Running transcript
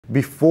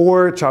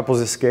Before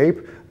Chapo's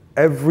escape,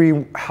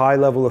 every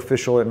high-level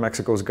official in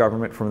Mexico's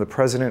government, from the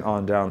president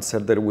on down,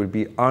 said that it would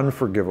be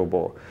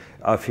unforgivable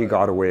if he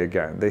got away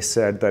again. They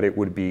said that it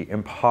would be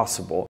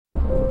impossible.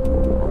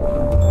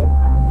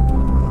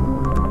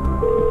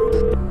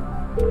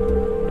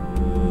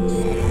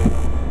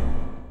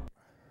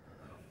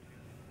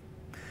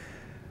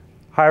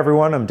 Hi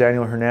everyone, I'm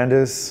Daniel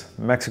Hernandez,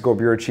 Mexico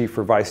Bureau Chief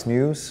for Vice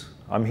News.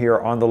 I'm here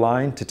on the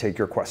line to take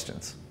your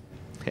questions.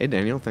 Hey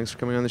Daniel, thanks for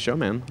coming on the show,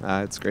 man.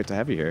 It's great to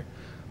have you here.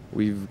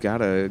 We've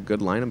got a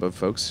good lineup of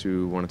folks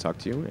who want to talk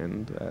to you,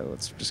 and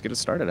let's just get it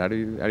started. How do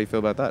you feel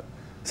about that?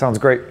 Sounds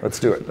great. Let's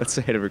do it. Let's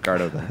say hey to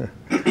Ricardo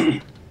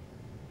then.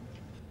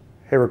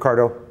 Hey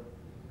Ricardo.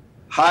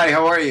 Hi,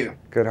 how are you?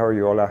 Good, how are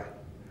you? Hola.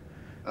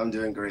 I'm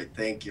doing great,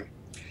 thank you.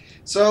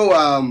 So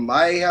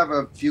I have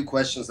a few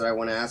questions that I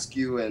want to ask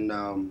you, and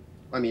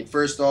I mean,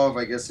 first off,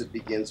 I guess it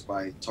begins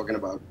by talking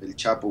about El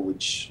Chapo,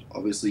 which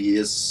obviously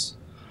is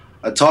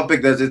a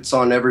topic that it's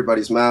on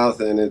everybody's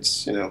mouth, and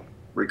it's, you know,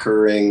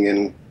 recurring.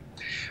 And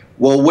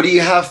well, what do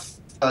you have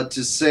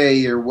to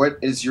say, or what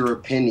is your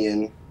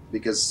opinion?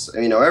 Because,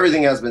 you know,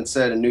 everything has been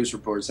said in news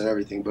reports and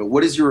everything, but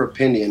what is your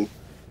opinion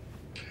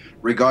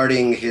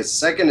regarding his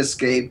second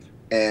escape?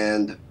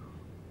 And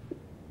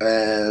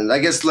I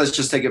guess let's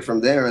just take it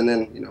from there, and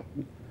then, you know.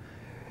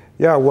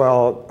 Yeah,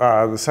 well,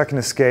 the second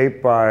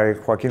escape by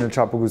Joaquin El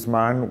Chapo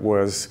Guzman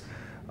was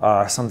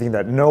something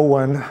that no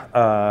one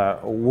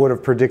would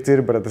have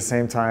predicted, but at the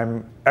same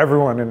time,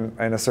 everyone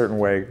in a certain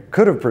way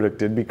could have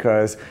predicted,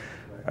 because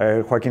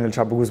Joaquin El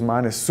Chapo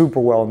Guzman is super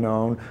well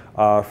known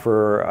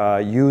for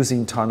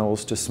using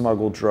tunnels to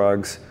smuggle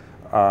drugs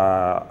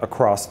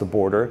across the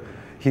border.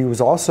 He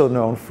was also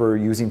known for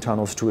using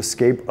tunnels to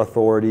escape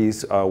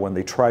authorities when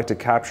they tried to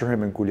capture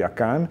him in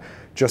Culiacan,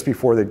 just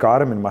before they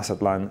got him in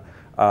Mazatlan,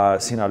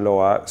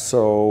 Sinaloa.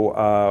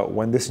 So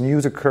when this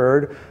news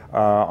occurred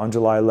on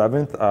July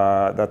 11th,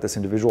 that this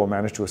individual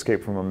managed to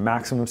escape from a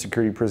maximum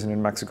security prison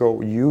in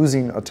Mexico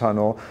using a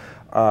tunnel,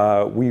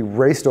 we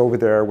raced over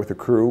there with a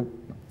crew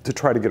to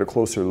try to get a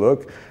closer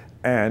look.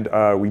 And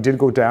we did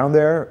go down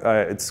there.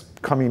 It's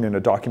coming in a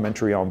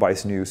documentary on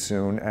Vice News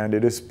soon, and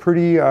it is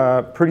pretty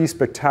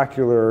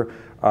spectacular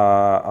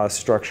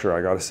structure,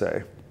 I gotta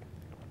say.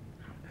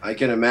 I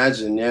can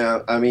imagine,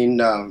 yeah. I mean,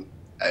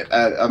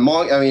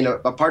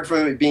 apart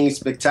from it being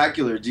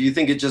spectacular, do you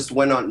think it just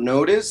went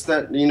unnoticed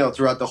that, you know,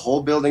 throughout the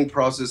whole building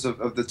process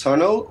of the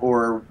tunnel,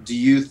 or do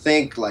you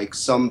think like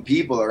some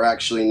people are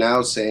actually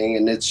now saying,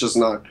 and it's just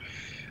not,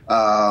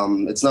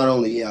 it's not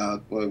only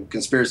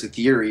conspiracy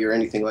theory or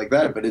anything like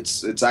that, but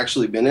it's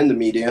actually been in the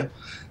media,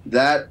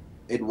 that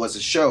it was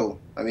a show?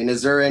 I mean,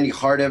 is there any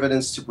hard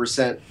evidence to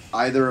present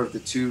either of the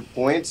 2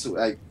 points,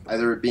 like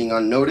either it being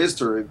unnoticed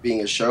or it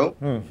being a show?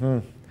 Mm-hmm.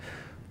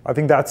 I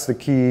think that's the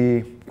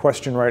key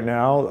question right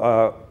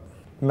now.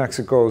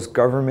 Mexico's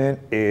government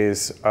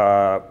is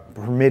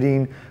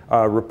permitting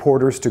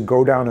reporters to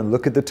go down and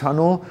look at the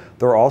tunnel.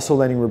 They're also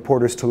letting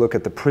reporters to look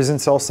at the prison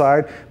cell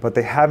side, but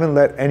they haven't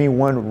let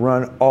anyone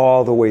run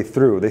all the way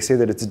through. They say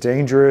that it's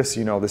dangerous.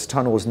 You know, this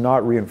tunnel is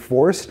not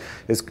reinforced.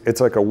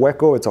 It's like a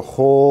hueco, it's a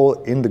hole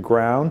in the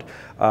ground,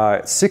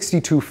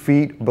 62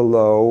 feet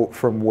below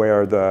from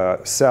where the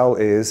cell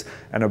is,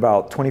 and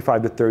about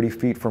 25 to 30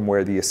 feet from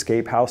where the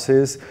escape house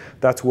is.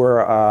 That's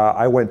where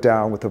I went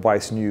down with the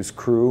Vice News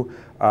crew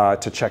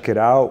to check it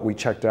out. We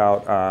checked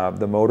out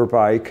the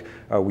motorbike,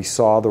 we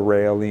saw the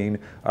railing,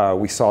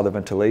 we saw the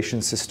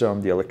ventilation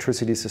system, the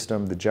electricity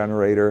system, the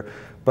generator.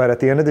 But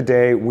at the end of the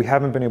day, we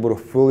haven't been able to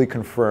fully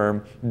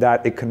confirm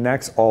that it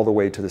connects all the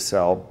way to the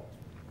cell.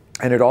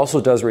 And it also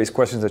does raise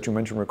questions that you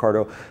mentioned,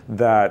 Ricardo,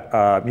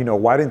 that, you know,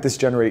 why didn't this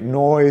generate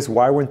noise?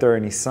 Why weren't there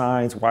any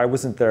signs? Why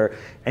wasn't there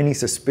any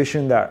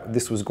suspicion that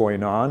this was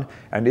going on?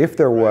 And if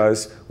there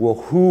was, well,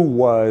 who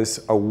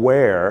was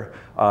aware?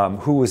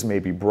 Who was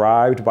maybe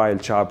bribed by El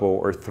Chapo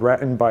or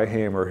threatened by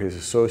him or his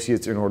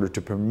associates in order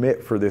to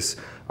permit for this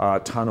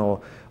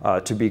tunnel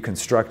to be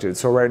constructed?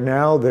 So right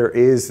now there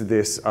is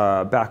this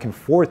back and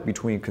forth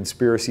between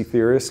conspiracy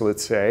theorists,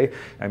 let's say,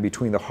 and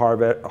between the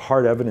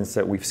hard evidence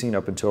that we've seen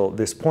up until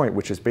this point,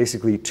 which is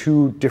basically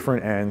 2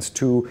 different ends,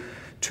 two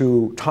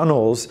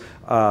tunnels,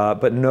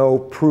 but no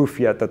proof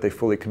yet that they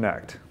fully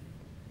connect.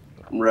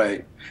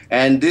 Right.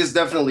 And this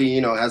definitely,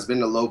 you know, has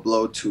been a low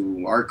blow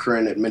to our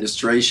current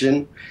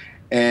administration.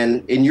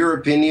 And in your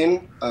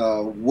opinion,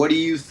 what do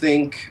you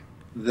think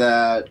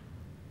that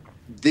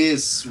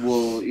this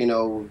will, you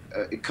know,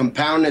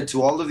 compound it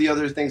to all of the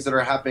other things that are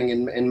happening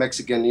in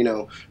Mexican, you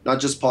know, not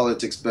just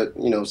politics, but,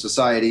 you know,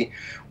 society?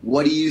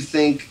 What do you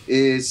think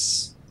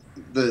is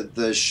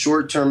the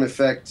short-term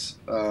effect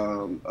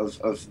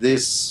of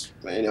this,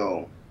 you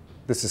know?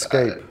 This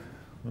escape.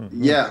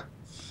 Mm-hmm. Yeah.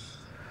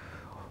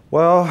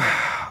 Well,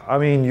 I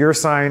mean, you're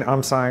saying,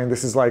 I'm saying,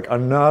 this is like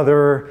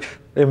another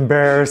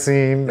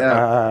embarrassing,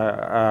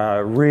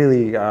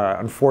 really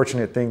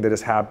unfortunate thing that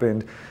has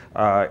happened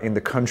in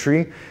the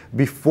country.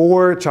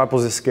 Before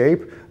Chapo's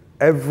escape,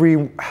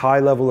 every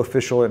high-level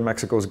official in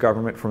Mexico's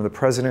government, from the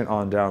president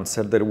on down,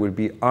 said that it would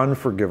be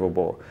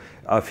unforgivable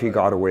if he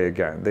got away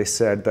again. They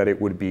said that it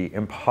would be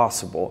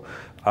impossible.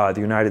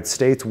 The United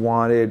States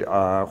wanted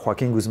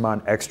Joaquin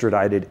Guzman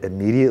extradited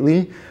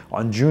immediately.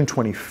 On June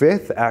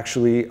 25th,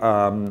 actually,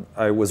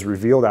 it was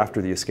revealed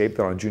after the escape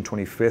that on June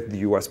 25th, the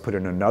U.S. put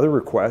in another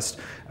request,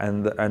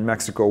 and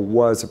Mexico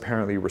was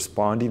apparently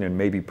responding and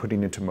maybe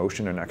putting into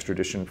motion an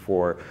extradition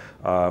for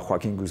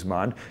Joaquin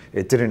Guzman.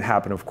 It didn't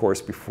happen, of course,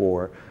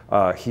 before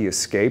he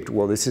escaped.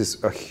 Well, this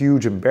is a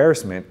huge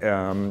embarrassment.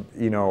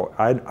 You know,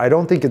 I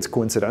don't think it's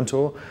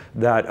coincidental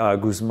that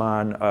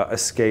Guzman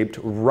escaped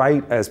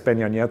right as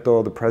Peña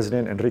Nieto, the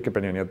president, Enrique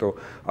Peña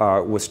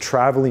Nieto, was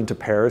traveling to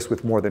Paris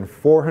with more than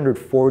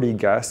 440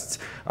 guests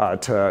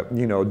to,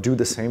 you know, do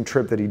the same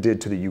trip that he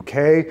did to the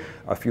UK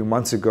a few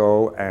months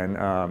ago. And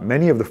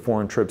many of the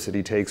foreign trips that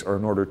he takes are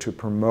in order to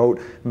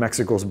promote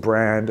Mexico's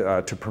brand,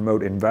 to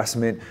promote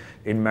investment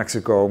in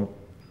Mexico.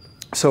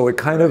 So it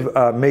kind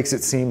of makes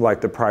it seem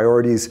like the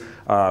priorities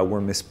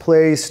were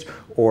misplaced,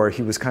 or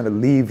he was kind of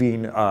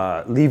leaving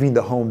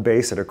the home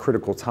base at a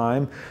critical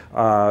time.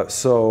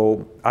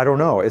 So I don't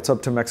know. It's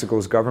up to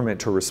Mexico's government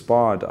to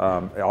respond.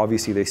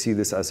 Obviously, they see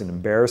this as an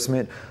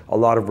embarrassment. A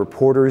lot of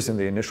reporters in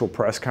the initial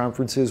press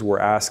conferences were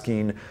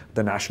asking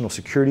the National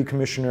Security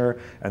Commissioner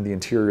and the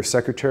Interior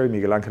Secretary,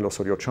 Miguel Ángel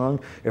Osorio Chong,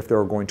 if they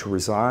were going to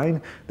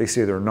resign. They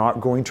say they're not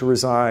going to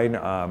resign.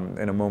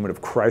 In a moment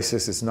of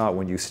crisis, it's not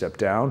when you step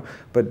down.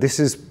 But this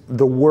is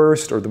the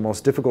worst or the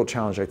most difficult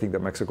challenge, I think,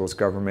 that Mexico's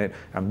government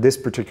and this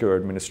particular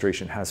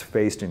administration has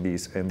faced in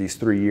these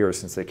 3 years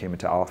since they came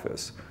into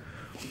office.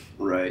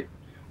 Right.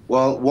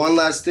 Well, one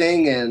last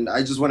thing, and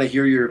I just want to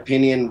hear your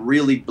opinion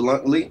really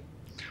bluntly.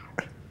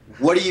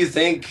 What do you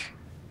think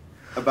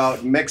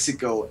about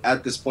Mexico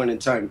at this point in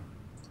time?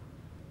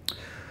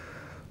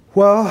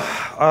 Well,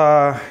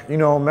 you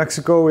know,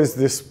 Mexico is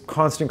this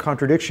constant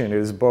contradiction. It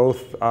is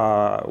both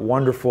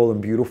wonderful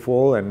and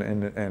beautiful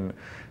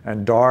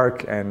and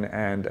dark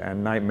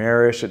and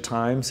nightmarish at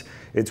times.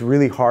 It's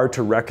really hard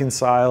to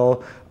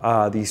reconcile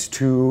these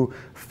two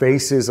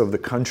faces of the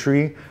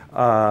country.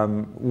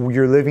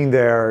 You're living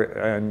there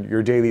and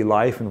your daily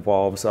life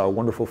involves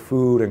wonderful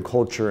food and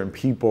culture and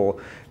people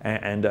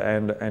and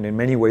in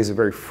many ways a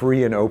very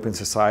free and open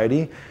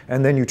society.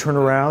 And then you turn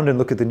around and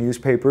look at the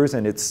newspapers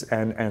and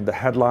the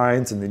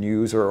headlines and the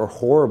news are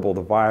horrible.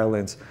 The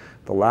violence,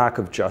 the lack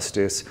of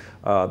justice,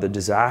 the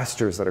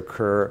disasters that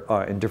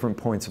occur in different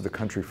points of the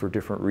country for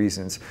different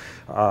reasons.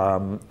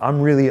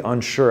 I'm really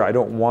unsure. I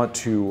don't want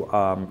to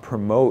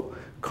promote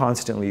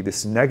constantly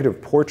this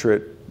negative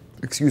portrait,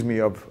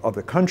 of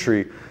the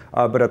country,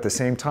 but at the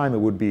same time, it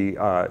would be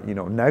you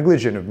know,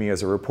 negligent of me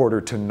as a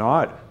reporter to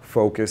not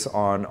focus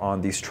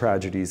on these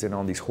tragedies and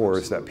on these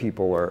horrors that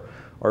people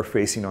are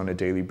facing on a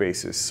daily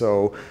basis.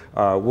 So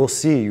we'll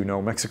see. You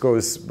know, Mexico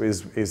is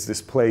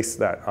this place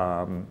that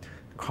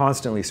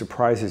constantly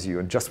surprises you,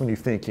 and just when you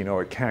think, you know,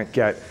 it can't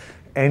get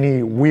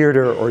any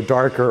weirder or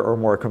darker or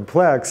more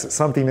complex,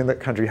 something in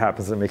that country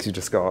happens that makes you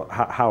just go,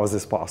 how is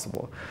this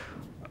possible?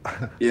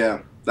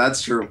 Yeah,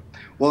 that's true.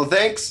 Well,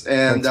 thanks,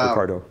 and thanks,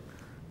 Ricardo.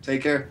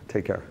 Take care.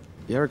 Take care.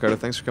 Yeah, Ricardo,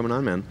 thanks for coming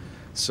on, man.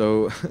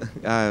 So,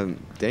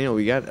 Daniel,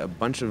 we got a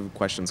bunch of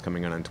questions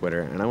coming on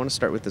Twitter, and I want to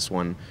start with this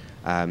one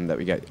that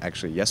we got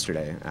actually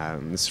yesterday.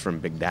 This is from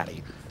Big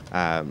Daddy.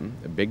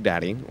 Big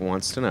Daddy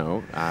wants to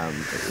know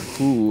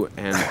who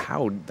and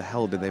how the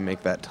hell did they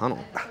make that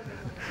tunnel?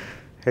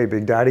 Hey,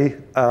 Big Daddy.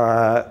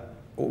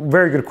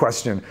 Very good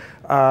question.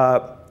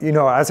 You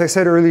know, as I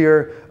said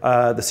earlier,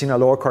 the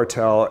Sinaloa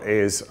cartel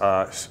is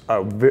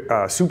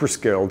super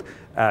skilled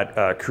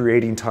at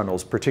creating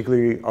tunnels,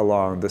 particularly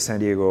along the San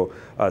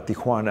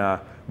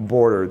Diego-Tijuana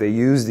border. They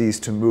use these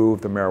to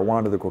move the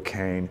marijuana, the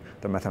cocaine,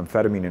 the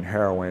methamphetamine, and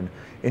heroin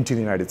into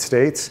the United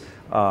States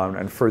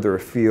and further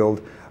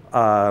afield.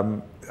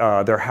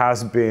 There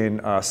has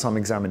been some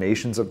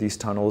examinations of these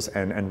tunnels,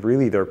 and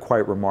really they're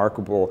quite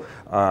remarkable.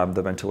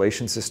 The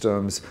ventilation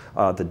systems,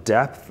 the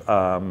depth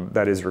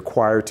that is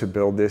required to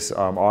build this.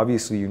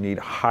 Obviously, you need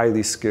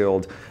highly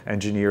skilled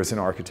engineers and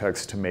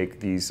architects to make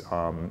these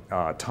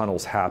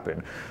tunnels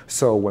happen.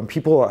 So when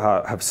people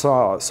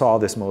saw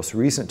this most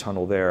recent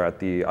tunnel there at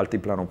the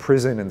Altiplano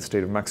prison in the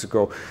state of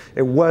Mexico,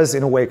 it was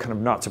in a way kind of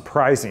not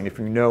surprising if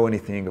you know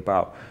anything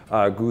about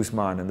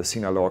Guzman and the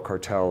Sinaloa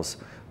cartel's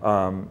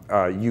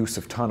use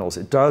of tunnels.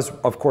 It does,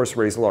 of course,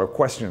 raise a lot of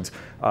questions.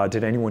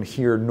 Did anyone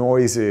hear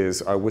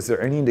noises? Was there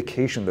any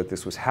indication that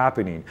this was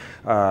happening?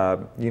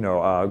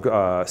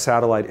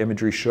 Satellite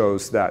imagery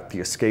shows that the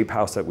escape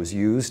house that was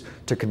used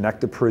to connect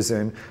the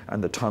prison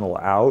and the tunnel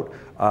out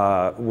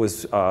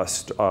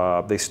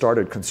they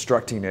started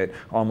constructing it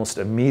almost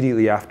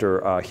immediately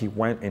after he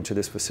went into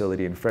this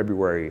facility in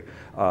February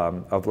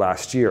of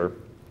last year.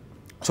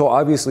 So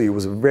obviously it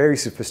was a very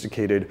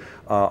sophisticated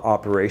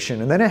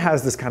operation. And then it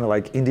has this kind of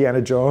like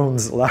Indiana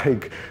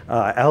Jones-like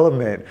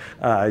element.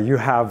 You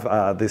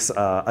have this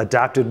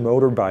adapted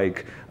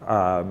motorbike,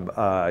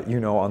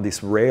 on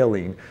this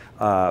railing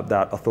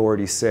that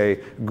authorities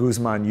say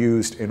Guzman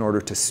used in order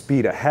to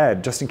speed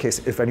ahead, just in case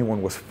if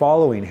anyone was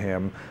following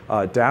him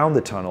down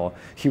the tunnel.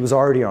 He was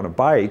already on a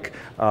bike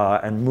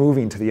and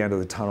moving to the end of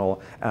the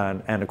tunnel,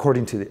 and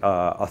according to the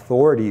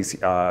authorities,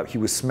 he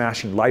was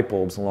smashing light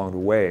bulbs along the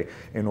way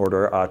in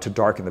order to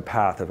darken the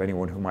path of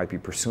anyone who might be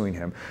pursuing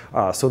him.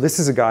 So this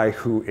is a guy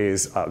who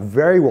is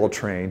very well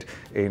trained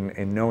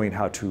in knowing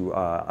how to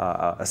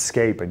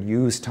escape and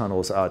use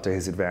tunnels to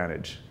his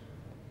advantage.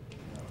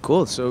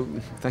 Cool. So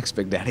thanks,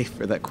 Big Daddy,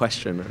 for that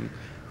question, and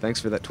thanks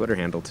for that Twitter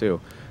handle too.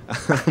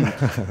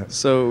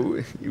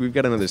 So we've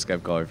got another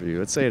Skype caller for you.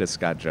 Let's say it is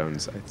Scott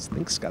Jones. I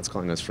think Scott's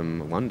calling us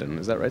from London.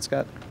 Is that right,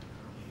 Scott?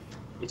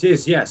 It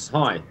is, yes.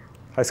 Hi.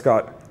 Hi,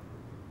 Scott.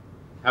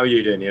 How are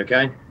you doing? You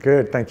okay?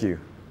 Good, thank you.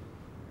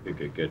 Good,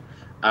 good, good.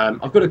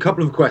 I've got a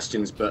couple of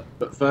questions, but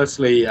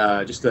firstly,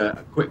 just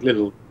a quick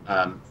little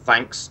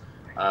thanks.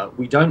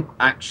 We don't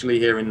actually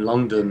here in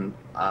London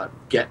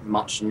get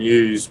much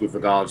news with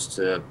regards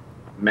to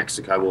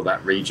Mexico or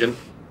that region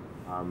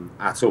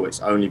at all. It's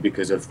only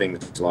because of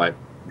things like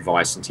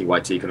Vice and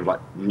TYT, kind of like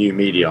new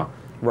media,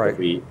 right, that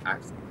we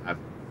actually have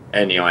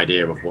any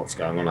idea of what's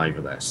going on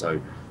over there.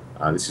 So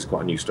this is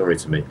quite a new story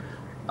to me.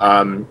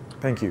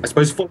 Thank you. I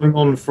suppose following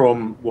on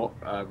from what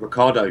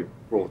Ricardo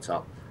brought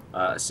up,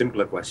 a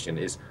simpler question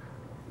is,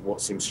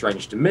 what seems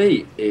strange to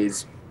me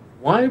is,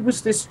 why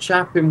was this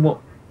chap in what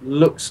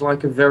looks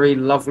like a very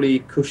lovely,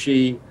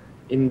 cushy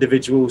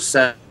individual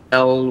cell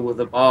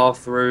with a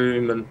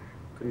bathroom, and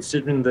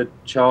considering the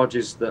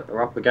charges that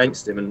are up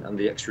against him and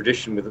the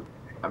extradition with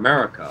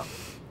America,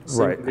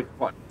 right, to be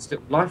quite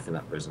still life in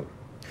that prison?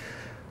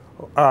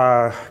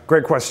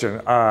 Great question.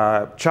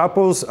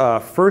 Chapo's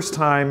first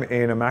time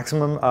in a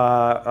maximum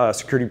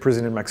security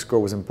prison in Mexico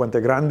was in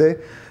Puente Grande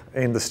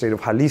in the state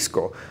of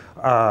Jalisco.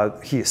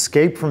 He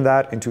escaped from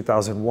that in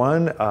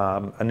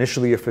 2001.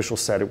 Initially, officials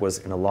said it was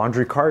in a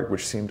laundry cart,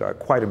 which seemed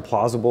quite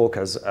implausible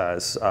because,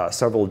 as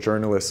several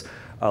journalists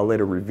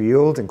later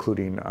revealed,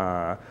 including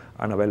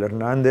Anabel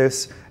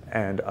Hernandez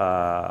and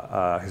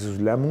Jesus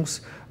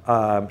Lemus,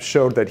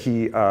 showed that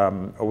he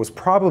was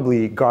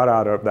probably got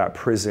out of that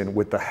prison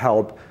with the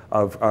help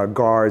of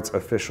guards,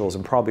 officials,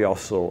 and probably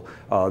also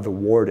the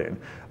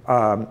warden.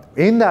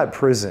 In that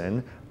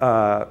prison,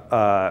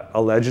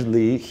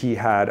 allegedly, he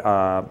had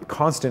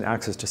constant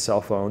access to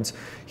cell phones.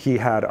 He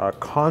had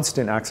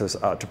constant access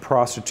to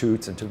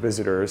prostitutes and to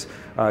visitors.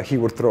 He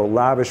would throw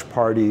lavish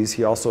parties.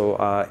 He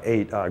also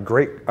ate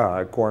great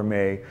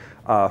gourmet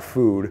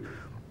food.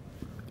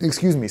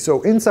 Excuse me.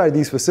 So inside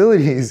these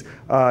facilities,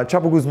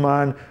 Chapo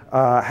Guzman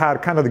had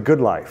kind of the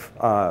good life.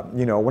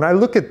 You know, when I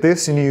look at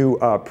this new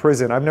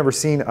prison, I've never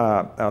seen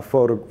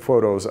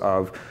photos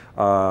of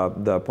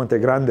the Puente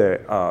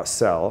Grande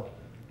cell.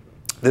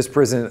 This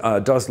prison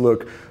does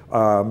look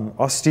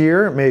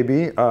austere,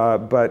 maybe,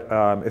 but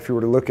if you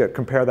were to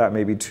compare that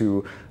maybe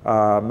to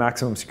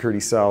maximum security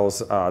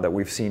cells that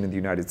we've seen in the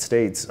United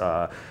States,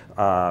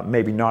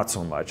 maybe not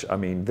so much. I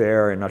mean,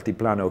 there in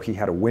Altiplano, he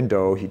had a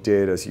window. He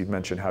did, as you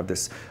mentioned, have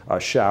this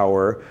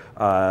shower.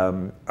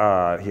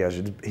 He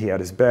had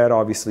his bed,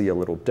 obviously, a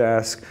little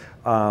desk.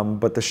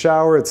 But the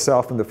shower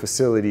itself in the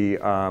facility,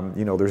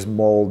 you know, there's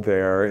mold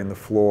there in the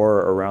floor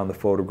around the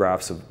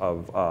photographs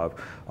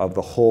of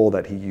the hole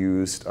that he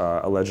used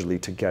allegedly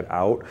to get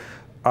out.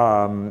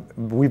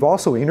 We've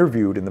also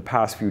interviewed in the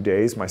past few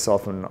days,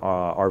 myself and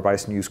our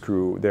Vice News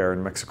crew there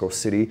in Mexico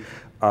City,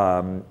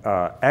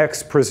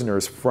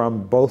 ex-prisoners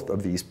from both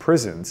of these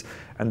prisons,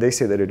 and they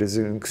say that it is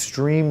an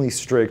extremely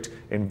strict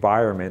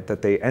environment,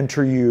 that they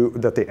enter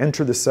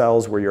the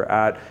cells where you're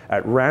at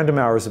random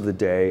hours of the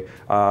day,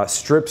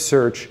 strip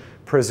search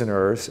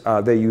prisoners.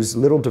 They use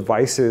little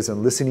devices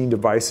and listening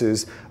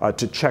devices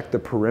to check the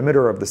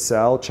perimeter of the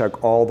cell,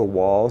 check all the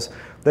walls.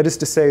 That is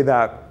to say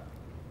that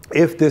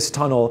if this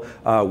tunnel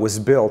was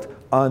built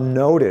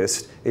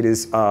unnoticed, it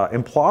is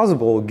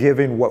implausible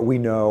given what we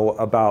know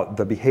about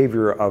the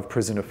behavior of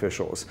prison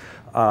officials.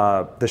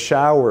 The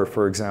shower,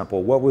 for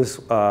example, what was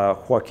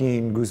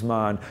Joaquin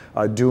Guzman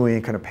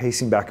doing, kind of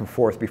pacing back and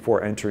forth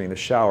before entering the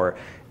shower?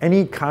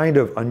 Any kind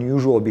of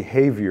unusual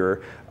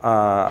behavior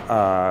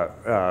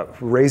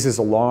raises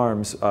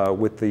alarms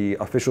with the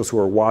officials who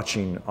are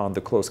watching on the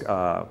closed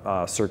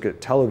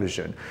circuit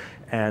television.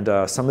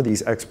 And some of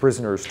these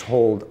ex-prisoners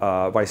told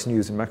Vice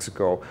News in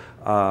Mexico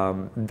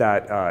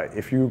that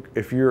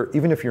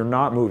even if you're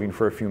not moving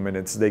for a few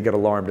minutes, they get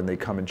alarmed and they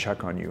come and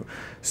check on you.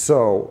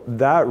 So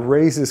that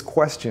raises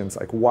questions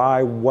like,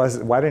 why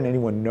didn't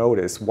anyone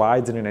notice? Why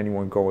didn't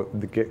anyone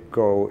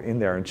go in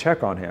there and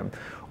check on him?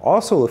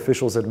 Also,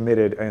 officials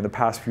admitted in the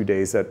past few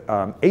days that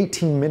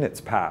 18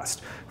 minutes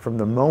passed from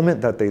the moment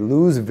that they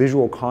lose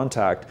visual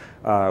contact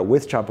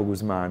with Chapo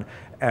Guzman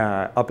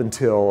up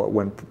until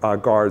when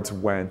guards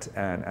went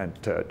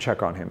and to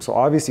check on him. So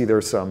obviously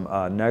there's some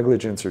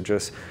negligence or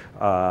just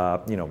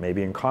you know,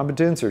 maybe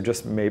incompetence, or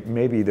just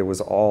maybe there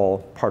was all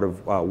part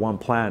of one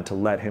plan to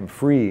let him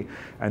free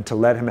and to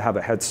let him have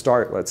a head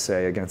start, let's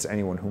say, against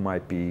anyone who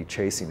might be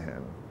chasing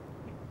him.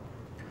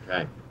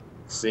 Okay,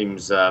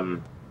 seems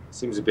a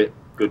bit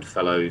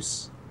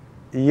Goodfellas.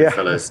 Yeah.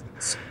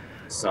 Goodfellas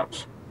as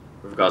such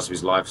with regards to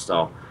his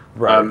lifestyle.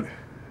 Right.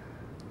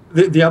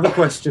 The other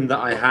question that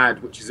I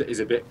had, which is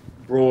a bit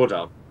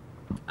broader,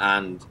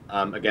 and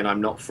again,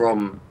 I'm not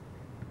from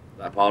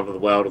that part of the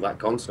world or that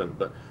continent,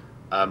 but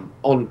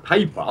on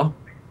paper,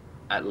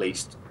 at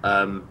least,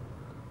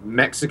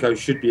 Mexico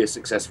should be a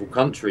successful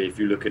country if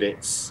you look at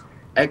its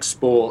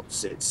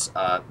exports, its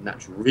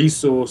natural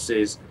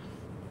resources,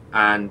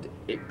 and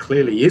it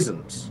clearly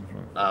isn't.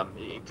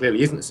 It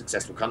clearly isn't a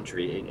successful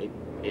country.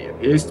 It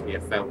appears to be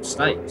a failed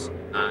state,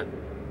 and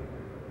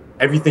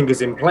everything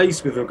is in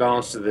place with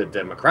regards to the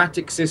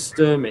democratic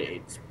system.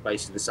 It's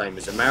basically the same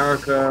as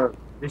America,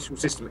 judicial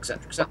system,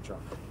 etc., etc.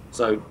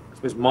 So I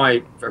suppose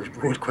my very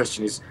broad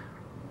question is,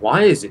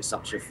 why is it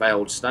such a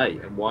failed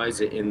state, and why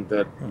is it in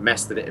the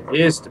mess that it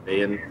appears to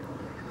be? And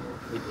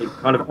it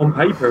kind of, on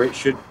paper, it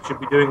should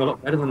be doing a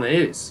lot better than it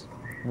is.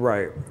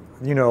 Right.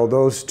 You know,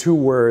 those two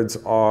words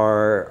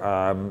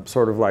are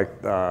sort of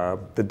like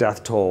the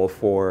death toll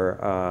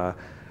for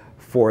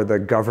the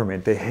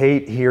government. They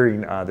hate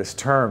hearing this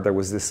term. There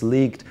was this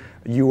leaked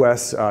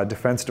U.S.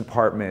 Defense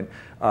Department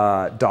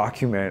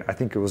document, I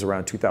think it was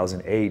around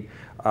 2008,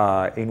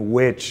 in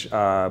which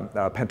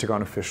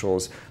Pentagon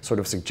officials sort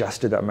of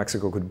suggested that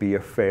Mexico could be a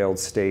failed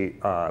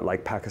state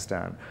like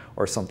Pakistan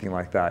or something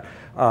like that.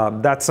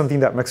 That's something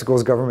that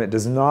Mexico's government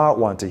does not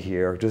want to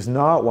hear, does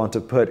not want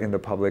to put in the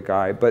public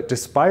eye. But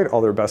despite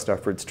all their best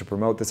efforts to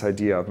promote this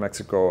idea of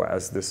Mexico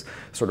as this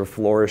sort of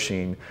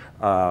flourishing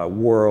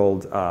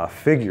world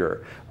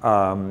figure,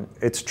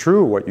 it's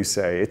true what you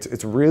say.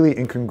 It's really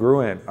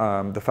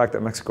incongruent. The fact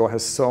that Mexico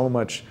has so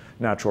much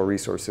natural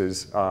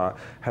resources,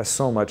 has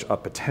so much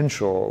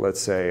potential,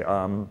 let's say,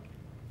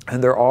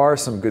 and there are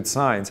some good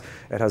signs.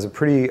 It has a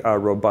pretty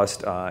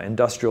robust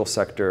industrial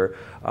sector.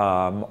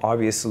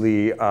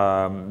 Obviously,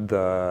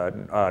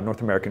 the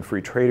North American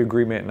Free Trade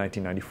Agreement in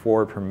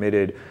 1994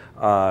 permitted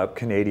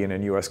Canadian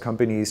and US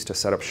companies to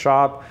set up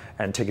shop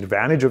and take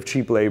advantage of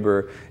cheap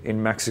labor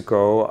in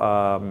Mexico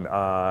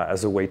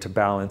as a way to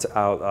balance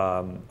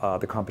out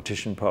the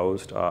competition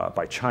posed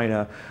by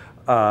China.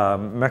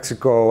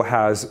 Mexico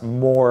has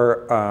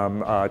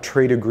more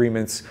trade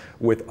agreements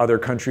with other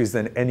countries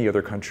than any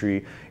other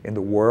country in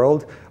the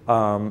world.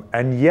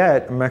 And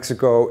yet,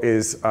 Mexico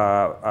is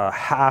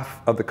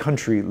half of the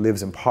country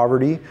lives in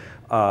poverty.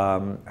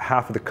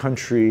 Half of the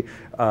country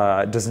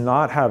does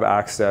not have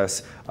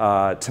access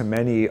to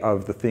many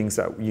of the things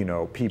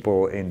that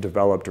people in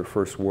developed or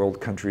first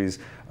world countries,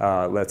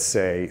 let's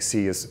say,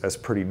 see as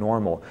pretty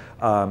normal.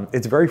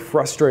 It's very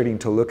frustrating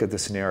to look at the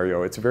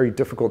scenario. It's very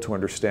difficult to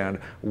understand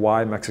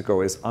why Mexico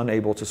is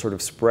unable to sort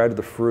of spread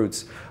the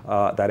fruits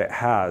that it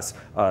has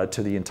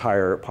to the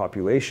entire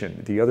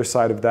population. The other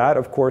side of that,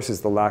 of course,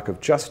 is the lack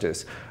of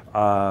justice.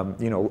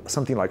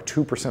 Something like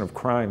 2% of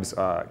crimes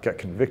get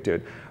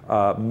convicted.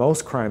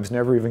 Most crimes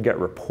never even get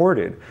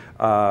reported.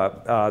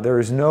 There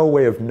is no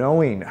way of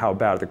knowing how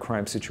bad the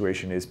crime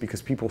situation is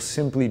because people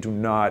simply do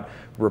not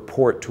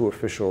report to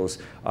officials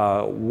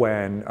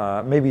when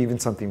maybe even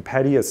something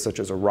petty such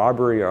as a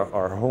robbery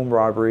or home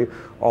robbery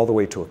all the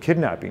way to a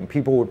kidnapping.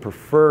 People would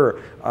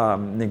prefer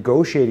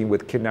negotiating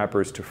with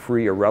kidnappers to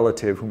free a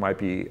relative who might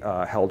be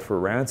held for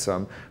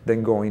ransom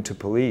than going to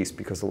police,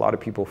 because a lot of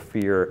people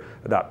fear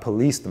that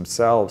police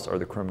themselves are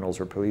the criminals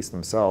or police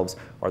themselves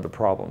are the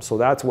problem. So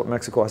that's what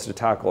Mexico has to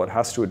tackle. It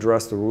has to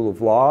address the rule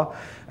of law,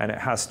 and it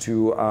has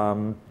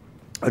to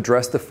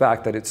address the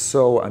fact that it's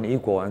so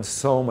unequal and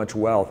so much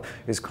wealth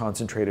is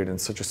concentrated in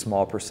such a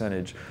small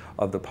percentage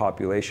of the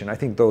population. I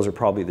think those are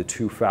probably the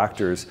two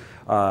factors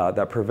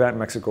that prevent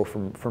Mexico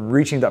from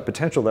reaching that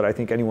potential that I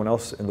think anyone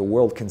else in the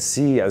world can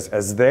see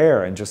as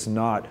there and just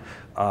not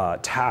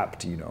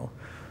tapped,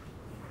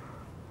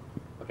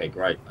 Okay,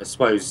 great. I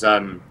suppose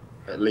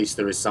at least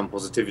there is some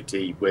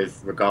positivity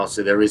with regards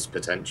to there is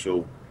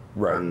potential.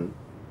 Right. And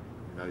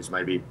who knows,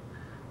 maybe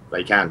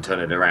they can turn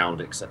it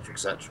around, etc.,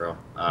 etc.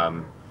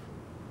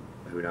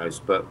 Who knows?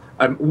 But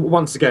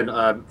once again,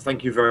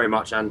 thank you very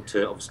much, and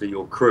to obviously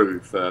your crew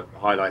for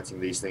highlighting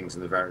these things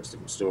in the various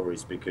different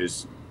stories,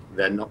 because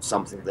they're not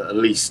something that, at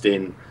least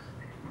in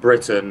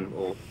Britain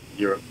or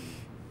Europe,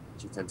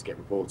 you tend to get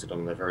reported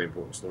on. They're very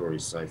important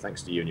stories. So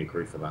thanks to you and your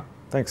crew for that.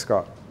 Thanks,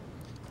 Scott.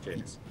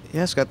 Cheers.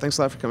 Yeah, Scott, thanks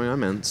a lot for coming on,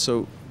 man.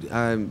 So,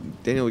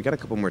 Daniel, we got a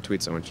couple more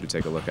tweets I want you to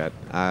take a look at.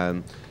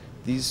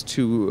 These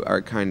two are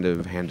kind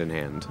of hand in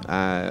hand.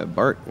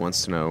 Bart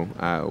wants to know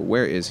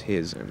where is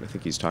his, and I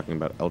think he's talking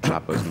about El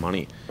Chapo's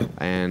money,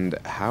 and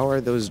how are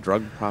those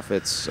drug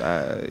profits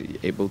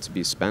able to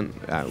be spent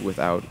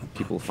without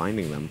people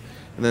finding them?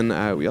 And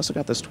then we also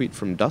got this tweet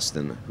from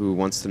Dustin, who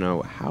wants to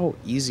know how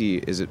easy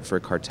is it for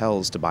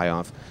cartels to buy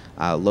off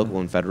local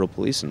and federal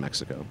police in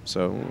Mexico?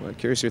 So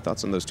curious your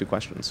thoughts on those two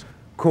questions.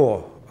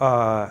 Cool.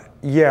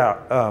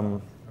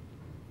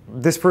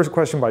 This first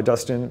question by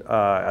Dustin,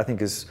 I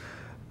think is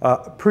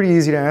pretty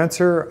easy to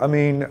answer. I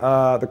mean,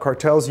 the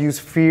cartels use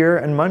fear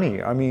and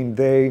money. I mean,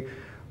 they,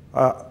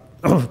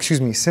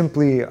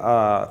 simply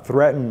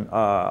threaten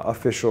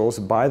officials,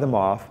 buy them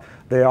off.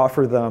 They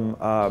offer them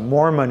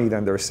more money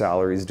than their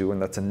salaries do,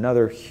 and that's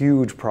another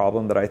huge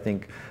problem that I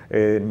think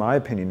in my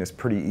opinion, is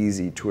pretty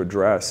easy to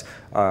address.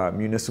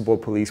 Municipal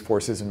police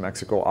forces in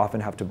Mexico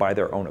often have to buy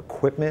their own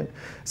equipment,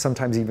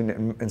 sometimes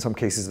even in some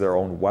cases their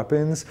own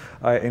weapons,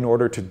 in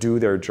order to do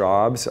their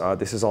jobs.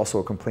 This is also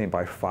a complaint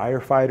by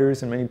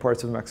firefighters in many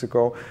parts of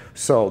Mexico.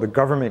 So the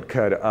government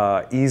could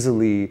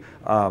easily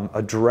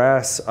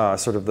address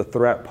sort of the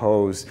threat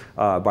posed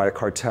by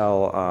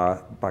cartel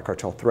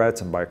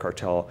threats and by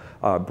cartel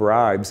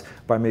bribes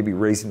by maybe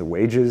raising the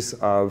wages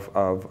of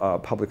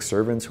public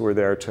servants who are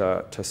there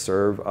to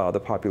serve the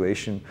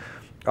population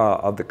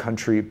of the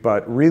country.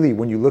 But really,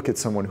 when you look at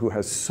someone who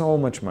has so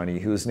much money,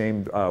 who is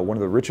named one of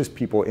the richest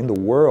people in the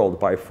world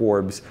by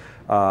Forbes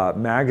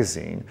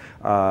magazine,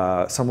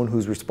 someone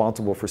who's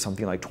responsible for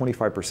something like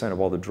 25% of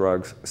all the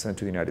drugs sent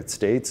to the United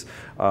States,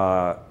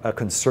 a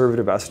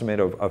conservative estimate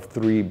of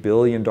 $3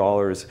 billion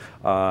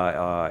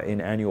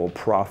in annual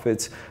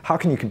profits. How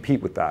can you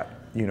compete with that?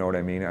 You know what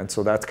I mean? And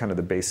so that's kind of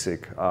the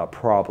basic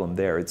problem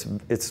there.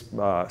 It's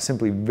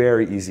simply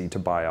very easy to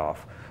buy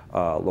off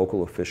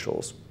local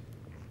officials.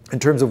 In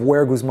terms of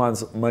where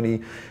Guzman's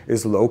money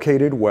is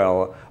located,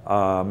 well,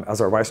 as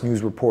our Vice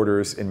News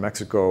reporters in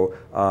Mexico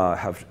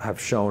have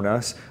shown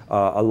us,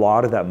 a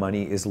lot of that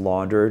money is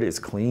laundered, is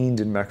cleaned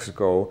in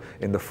Mexico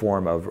in the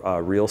form of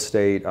real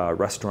estate,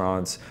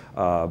 restaurants,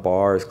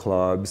 bars,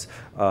 clubs,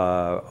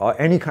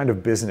 any kind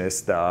of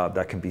business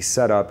that can be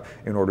set up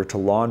in order to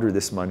launder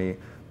this money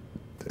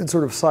and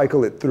sort of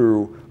cycle it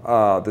through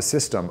the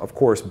system. Of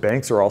course,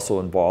 banks are also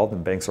involved,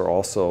 and banks are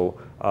also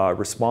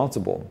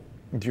responsible.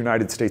 The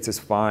United States has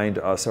fined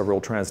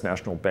several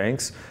transnational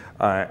banks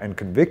and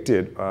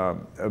convicted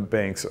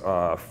banks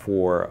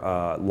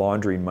for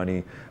laundering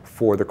money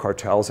for the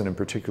cartels, and in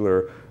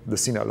particular the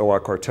Sinaloa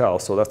cartel.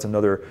 So that's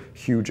another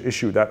huge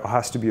issue that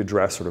has to be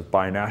addressed sort of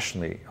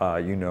binationally.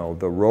 You know,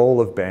 the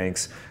role of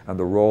banks and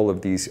the role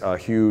of these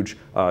huge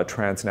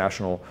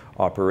transnational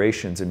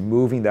operations in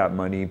moving that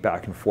money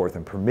back and forth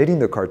and permitting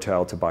the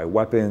cartel to buy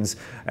weapons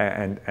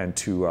and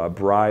to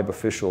bribe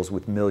officials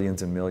with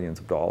millions and millions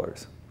of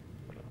dollars.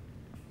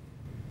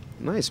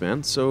 Nice,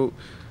 man. So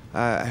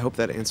I hope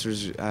that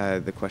answers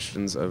the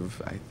questions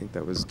of, I think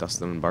that was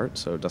Dustin and Bart.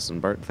 So Dustin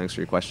and Bart, thanks for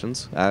your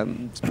questions.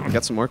 We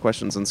got some more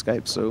questions on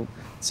Skype. So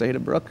say hey to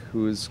Brooke,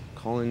 who is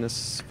calling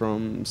us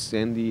from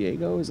San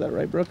Diego. Is that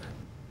right, Brooke?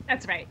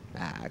 That's right.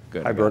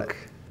 Good. Hi, Brooke.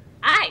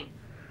 Hi.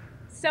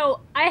 So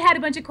I had a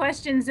bunch of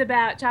questions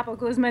about Chapo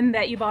Guzman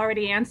that you've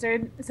already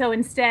answered. So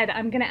instead,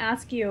 I'm going to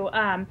ask you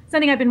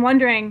something I've been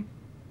wondering.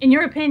 In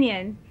your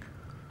opinion,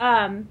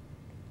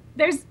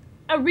 there's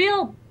a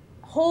real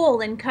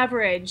hole in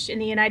coverage in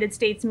the United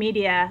States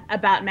media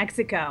about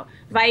Mexico.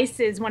 Vice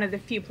is one of the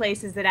few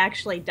places that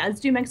actually does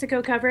do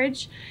Mexico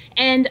coverage.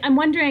 And I'm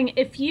wondering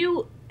if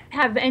you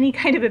have any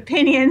kind of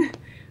opinion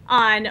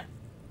on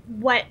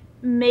what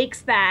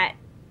makes that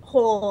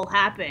hole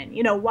happen.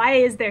 You know, why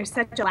is there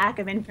such a lack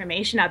of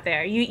information out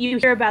there? You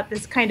hear about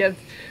this kind of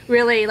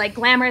really like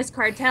glamorous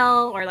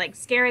cartel or like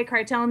scary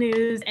cartel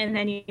news, and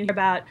then you hear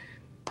about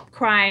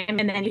crime,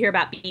 and then you hear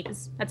about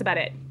beats. That's about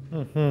it.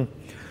 Mm-hmm.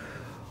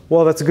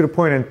 Well, that's a good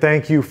point, and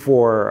thank you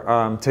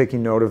for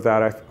taking note of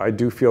that. I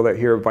do feel that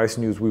here at Vice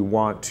News we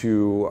want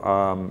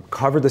to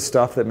cover the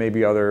stuff that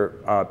maybe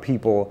other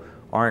people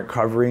aren't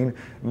covering.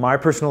 My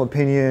personal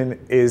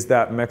opinion is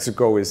that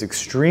Mexico is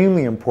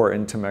extremely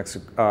important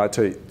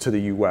to to the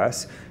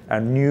U.S.,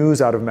 and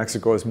news out of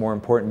Mexico is more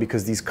important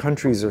because these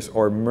countries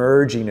are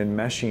merging and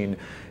meshing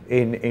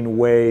in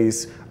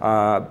ways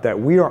that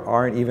we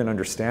aren't even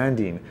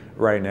understanding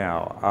right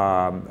now.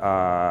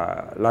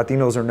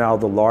 Latinos are now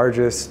the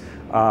largest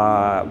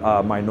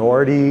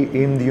minority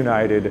in the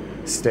United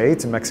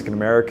States, and Mexican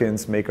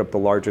Americans make up the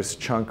largest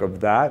chunk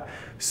of that.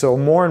 So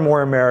more and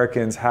more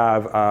Americans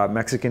have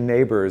Mexican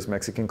neighbors,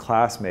 Mexican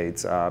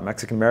classmates,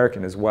 Mexican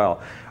American as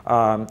well.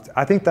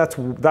 I think that's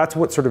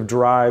what sort of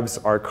drives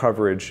our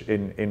coverage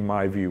in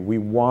my view. We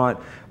want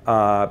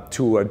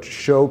to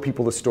show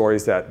people the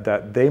stories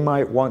that they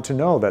might want to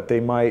know, that they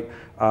might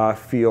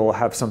feel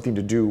have something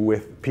to do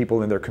with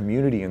people in their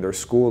community, in their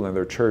school, in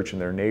their church, in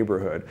their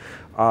neighborhood.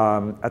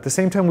 At the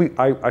same time,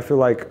 I feel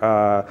like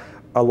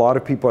a lot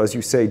of people, as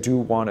you say, do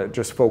want to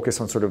just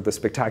focus on sort of the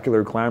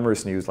spectacular,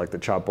 glamorous news like the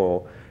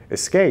Chapo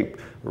escape,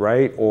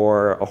 right?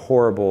 Or a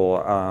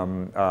horrible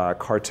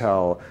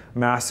cartel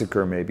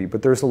massacre maybe.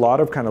 But there's a lot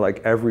of kind of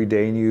like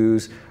everyday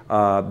news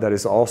that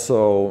is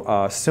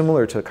also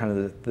similar to kind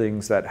of the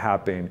things that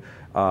happen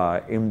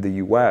in the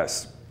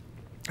US.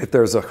 If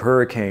there's a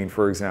hurricane,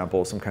 for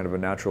example, some kind of a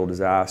natural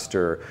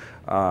disaster,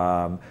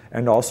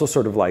 and also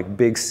sort of like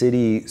big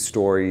city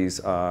stories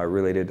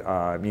related,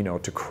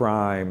 to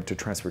crime, to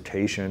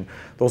transportation.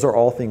 Those are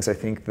all things I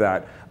think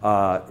that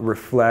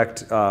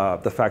reflect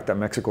the fact that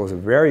Mexico is a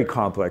very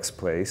complex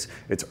place.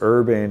 It's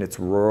urban, it's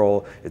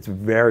rural, it's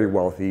very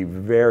wealthy,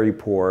 very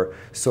poor.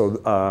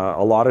 So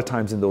a lot of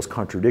times in those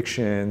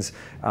contradictions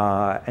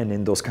and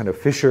in those kind of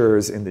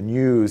fissures in the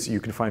news, you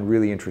can find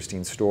really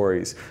interesting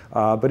stories.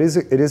 But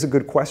it is a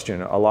good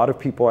question. A lot of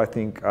people, I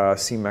think,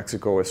 see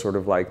Mexico as sort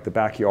of like the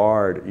backyard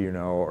yard,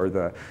 or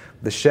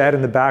the shed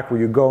in the back where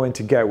you go in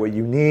to get what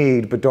you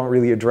need, but don't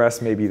really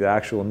address maybe the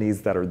actual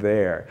needs that are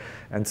there.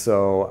 And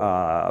so,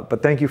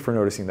 but thank you for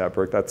noticing that,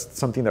 Brooke. That's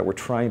something that we're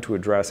trying to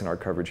address in our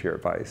coverage here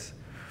at Vice.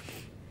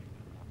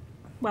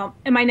 Well,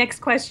 and my next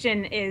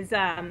question is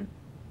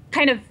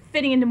kind of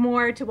fitting into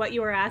more to what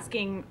you were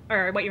asking,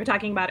 or what you were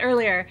talking about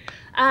earlier.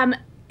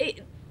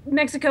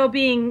 Mexico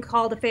being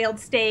called a failed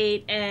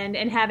state and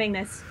having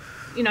this,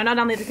 not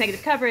only this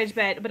negative coverage,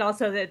 but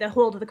also the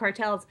hold of the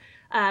cartels.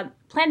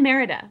 Plan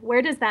Merida,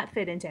 where does that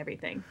fit into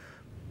everything?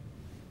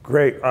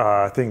 Great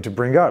thing to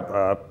bring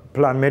up.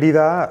 Plan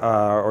Merida,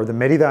 or the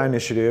Merida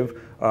Initiative,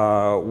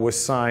 was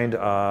signed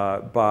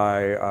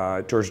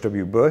by George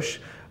W. Bush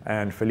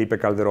and Felipe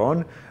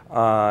Calderon.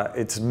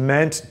 It's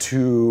meant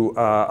to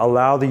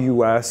allow the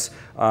U.S.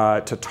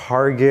 To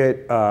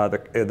target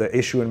the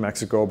issue in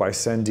Mexico by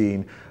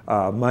sending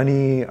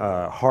money,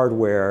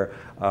 hardware,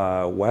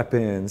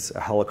 weapons,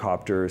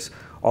 helicopters,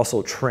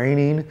 also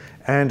training,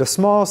 and a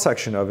small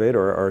section of it,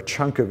 or a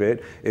chunk of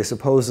it, is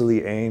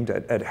supposedly aimed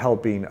at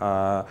helping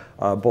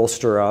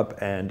bolster up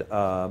and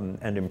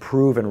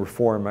improve and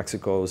reform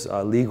Mexico's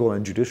legal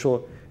and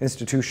judicial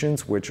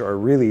institutions, which are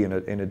really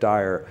in a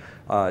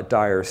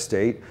dire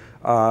state.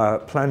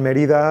 Plan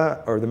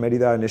Merida, or the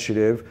Merida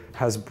Initiative,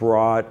 has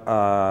brought,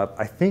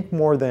 I think,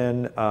 more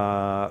than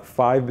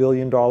 $5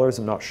 billion.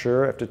 I'm not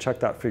sure, I have to check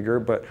that figure,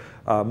 but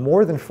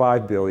more than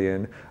 $5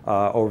 billion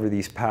over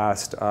these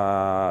past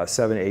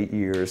 7-8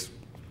 years.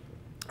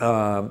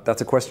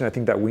 That's a question I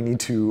think that we need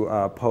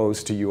to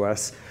pose to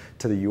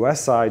the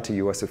U.S. side, to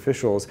U.S.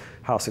 officials.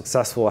 How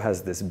successful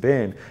has this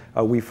been?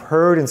 We've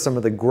heard in some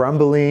of the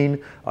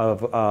grumbling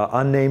of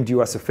unnamed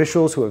U.S.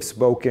 officials who have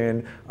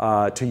spoken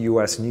to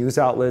U.S. news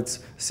outlets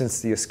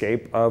since the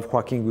escape of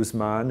Joaquin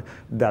Guzman,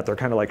 that they're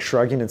kind of like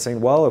shrugging and saying,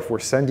 well, if we're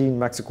sending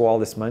Mexico all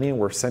this money and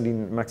we're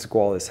sending Mexico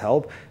all this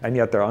help, and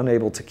yet they're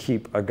unable to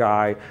keep a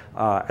guy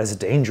as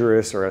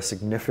dangerous or as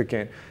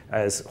significant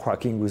as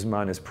Joaquin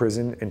Guzman is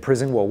in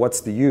prison, well,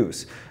 what's the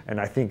use? And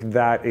I think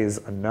that is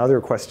another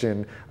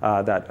question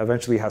that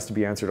eventually has to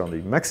be answered on the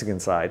Mexican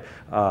side.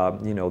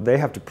 They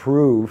have to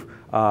prove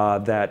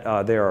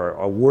that they are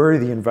a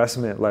worthy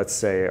investment, let's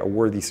say, a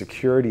worthy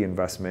security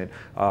investment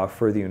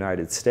for the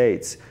United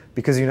States.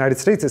 Because the United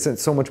States has sent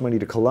so much money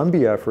to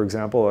Colombia, for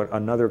example,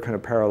 another kind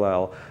of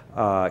parallel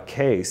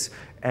case,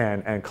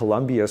 and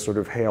Colombia sort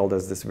of hailed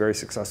as this very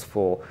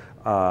successful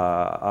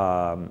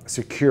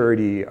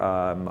security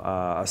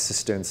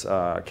assistance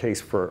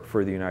case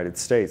for the United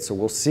States. So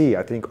we'll see.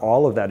 I think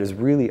all of that is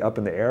really up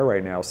in the air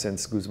right now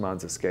since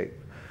Guzman's escape.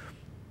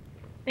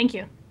 Thank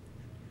you.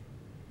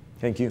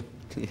 Thank you.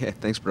 Yeah,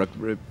 thanks, Brooke.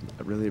 I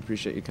really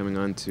appreciate you coming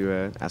on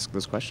to ask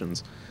those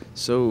questions.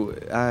 So,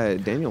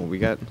 Daniel, we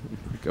got,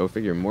 go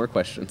figure, more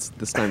questions,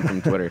 this time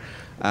from Twitter.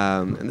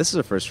 And this is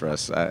a first for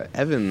us.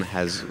 Evan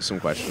has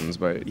some questions,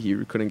 but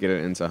he couldn't get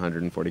it into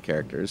 140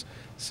 characters.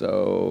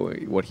 So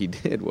what he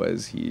did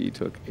was he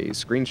took a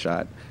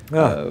screenshot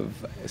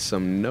of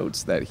some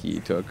notes that he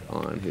took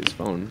on his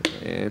phone,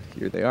 and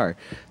here they are.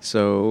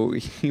 So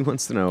he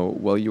wants to know,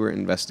 while you were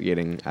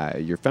investigating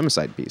your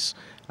femicide piece,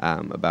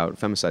 about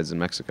femicides in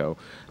Mexico,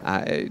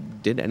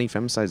 did any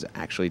femicides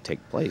actually take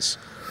place?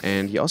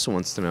 And he also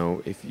wants to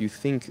know if you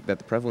think that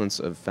the prevalence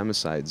of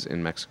femicides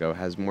in Mexico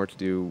has more to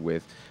do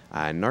with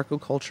narco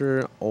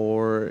culture,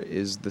 or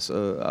is this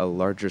a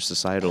larger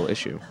societal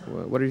issue?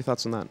 What are your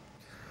thoughts on that?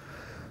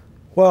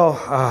 Well,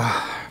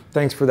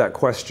 thanks for that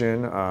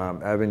question,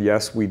 Evan.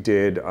 Yes, we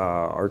did.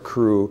 Our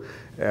crew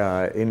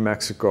in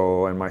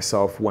Mexico and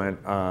myself went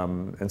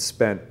and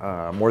spent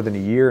more than a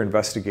year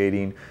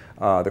investigating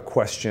the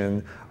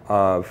question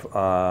of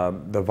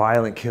the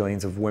violent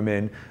killings of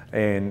women,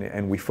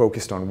 and we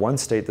focused on one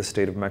state, the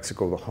state of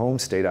Mexico, the home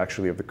state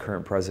actually of the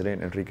current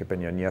president, Enrique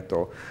Peña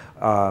Nieto.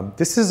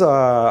 This is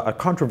a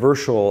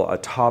controversial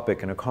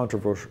topic and a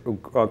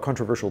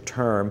controversial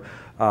term.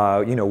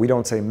 We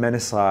don't say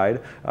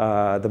menticide.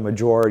 The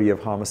majority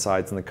of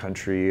homicides in the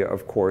country,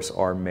 of course,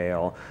 are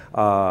male.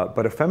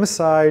 But a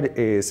femicide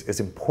is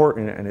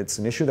important, and it's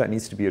an issue that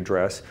needs to be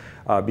addressed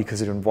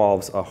because it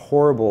involves a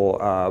horrible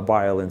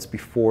violence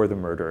before the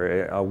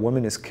murder. A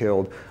woman is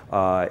killed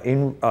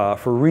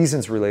for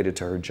reasons related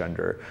to her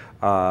gender.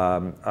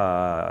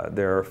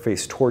 They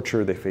face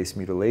torture, they face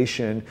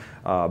mutilation,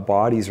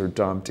 bodies are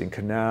dumped in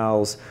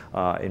canals,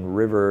 in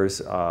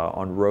rivers,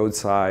 on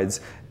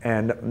roadsides,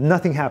 and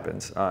nothing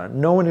happens.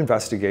 No one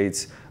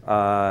investigates,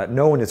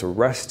 no one is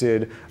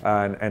arrested,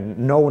 and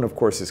no one, of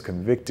course, is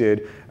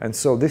convicted. And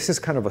so this is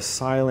kind of a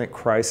silent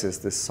crisis,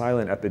 this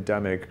silent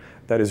epidemic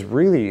that is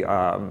really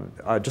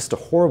just a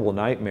horrible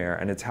nightmare,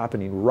 and it's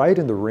happening right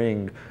in the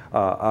ring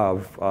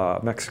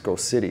of Mexico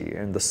City,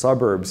 in the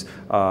suburbs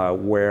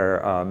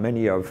where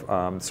many of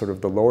sort of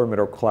the lower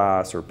middle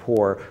class or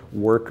poor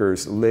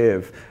workers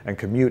live and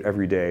commute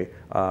every day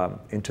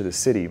into the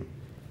city.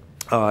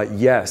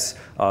 Yes,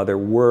 there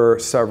were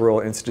several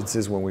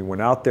instances when we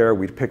went out there,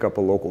 we'd pick up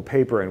a local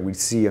paper and we'd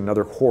see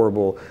another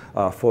horrible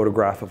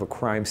photograph of a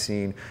crime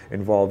scene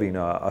involving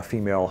a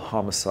female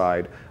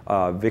homicide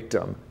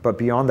victim. But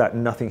beyond that,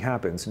 nothing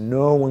happens.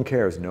 No one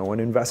cares. No one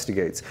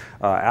investigates.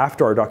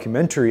 After our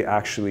documentary,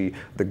 actually,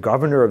 the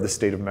governor of the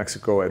state of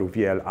Mexico,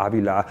 Erubiel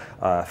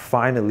Avila,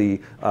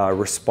 finally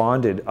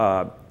responded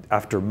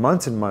after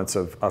months and months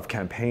of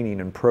campaigning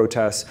and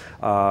protests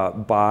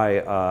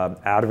by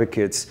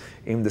advocates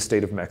in the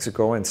state of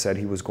Mexico, and said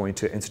he was going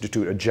to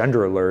institute a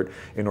gender alert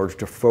in order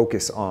to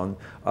focus on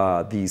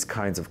these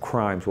kinds of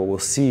crimes. Well, we'll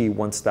see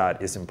once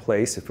that is in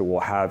place if it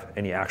will have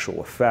any actual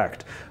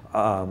effect.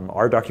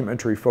 Our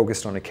documentary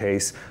focused on a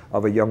case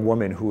of a young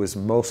woman who was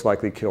most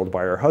likely killed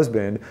by her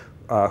husband,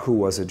 who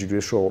was a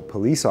judicial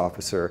police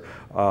officer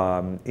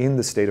in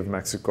the state of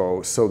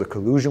Mexico. So the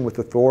collusion with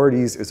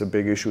authorities is a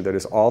big issue that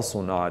is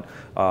also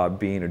not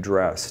being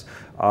addressed.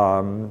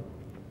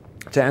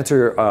 To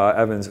answer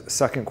Evan's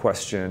second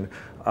question,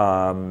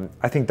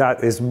 I think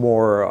that is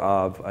more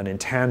of an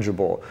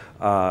intangible.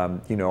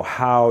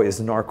 How is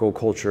narco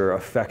culture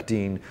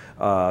affecting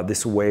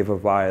this wave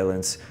of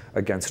violence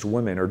against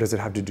women? Or does it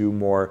have to do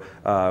more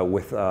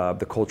with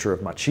the culture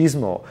of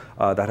machismo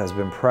that has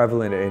been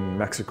prevalent in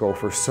Mexico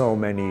for so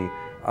many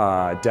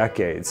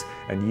decades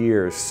and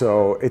years?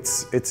 So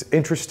it's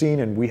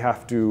interesting, and we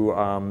have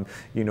to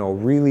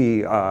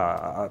really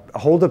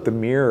hold up the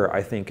mirror,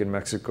 I think, in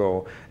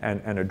Mexico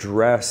and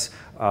address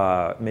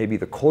maybe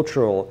the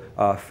cultural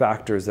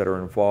factors that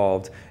are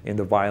involved in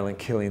the violent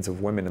killings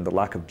of women and the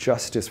lack of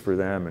justice for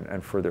them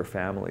and for their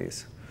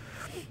families.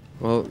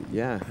 Well,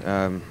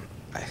 yeah.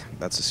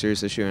 That's a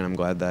serious issue, and I'm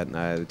glad that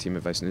the team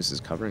at Vice News is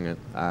covering it.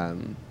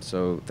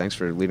 So thanks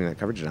for leading that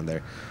coverage down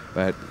there.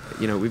 But,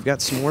 we've got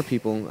some more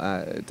people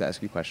to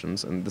ask you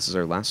questions, and this is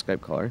our last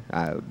Skype caller.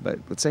 But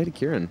let's say to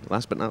Kieran,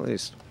 last but not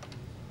least.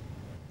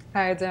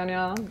 Hi,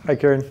 Daniel. Hi,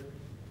 Kieran.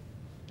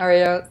 How are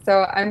you?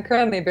 So I'm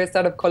currently based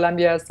out of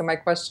Colombia, so my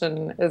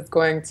question is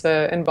going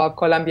to involve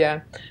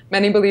Colombia.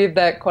 Many believe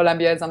that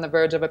Colombia is on the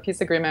verge of a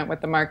peace agreement with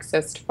the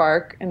Marxist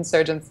FARC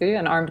insurgency,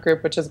 an armed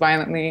group which has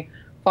violently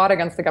fought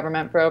against the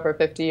government for over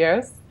 50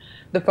 years.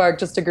 The FARC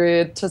just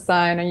agreed to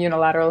sign a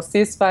unilateral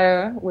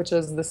ceasefire, which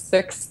is the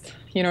 6th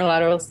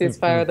unilateral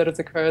ceasefire that has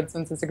occurred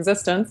since its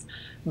existence.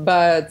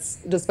 But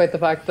despite the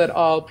fact that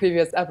all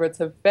previous efforts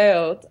have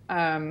failed,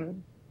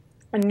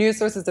 news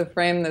sources have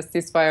framed this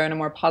ceasefire in a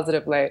more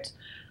positive light.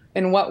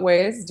 In what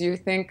ways do you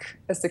think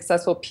a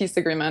successful peace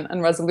agreement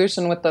and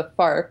resolution with the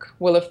FARC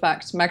will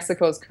affect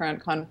Mexico's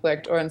current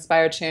conflict or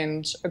inspire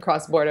change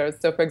across borders?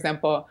 So, for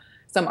example,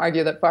 some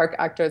argue that FARC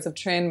actors have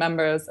trained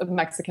members of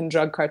Mexican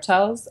drug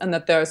cartels and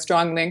that there are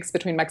strong links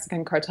between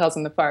Mexican cartels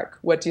and the FARC.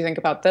 What do you think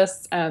about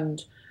this,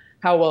 and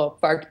how will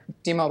FARC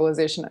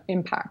demobilization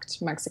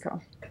impact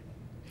Mexico?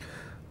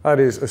 That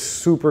is a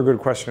super good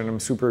question. I'm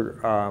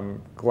super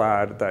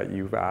glad that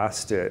you've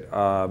asked it.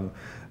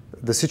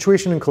 The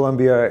situation in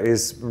Colombia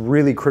is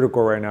really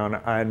critical right now,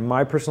 and in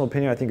my personal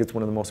opinion, I think it's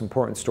one of the most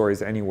important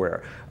stories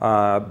anywhere.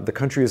 The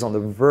country is on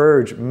the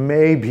verge,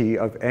 maybe,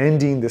 of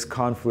ending this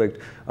conflict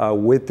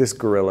with this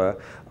guerrilla.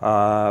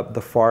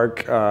 The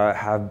FARC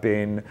have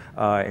been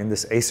in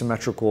this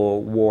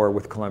asymmetrical war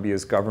with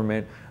Colombia's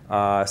government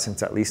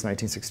since at least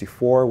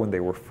 1964, when they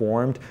were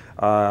formed.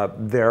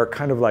 They're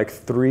kind of like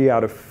 3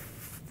 out of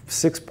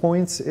 6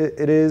 points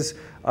it is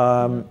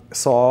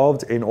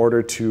solved in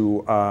order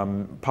to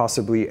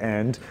possibly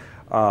end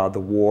the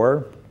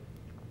war.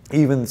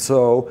 Even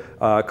so,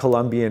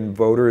 Colombian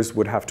voters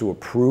would have to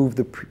approve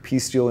the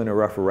peace deal in a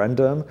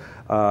referendum,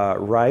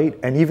 right?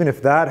 And even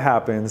if that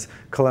happens,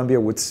 Colombia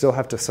would still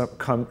have to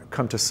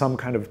come to some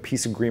kind of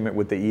peace agreement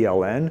with the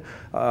ELN,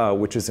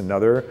 which is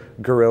another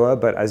guerrilla.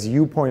 But as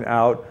you point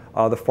out,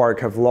 the FARC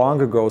have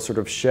long ago sort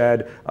of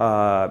shed,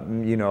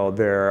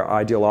 their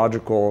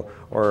ideological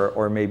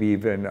or maybe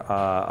even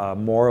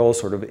moral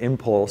sort of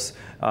impulse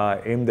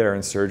in their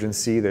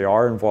insurgency. They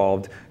are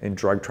involved in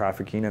drug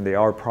trafficking, and they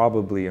are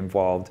probably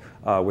involved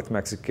with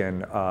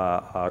Mexican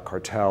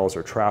cartels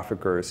or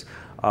traffickers.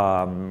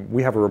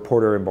 We have a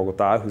reporter in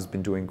Bogota who's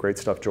been doing great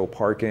stuff, Joe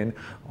Parkin,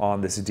 on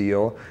this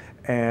deal.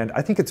 And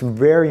I think it's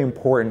very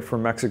important for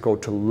Mexico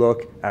to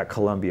look at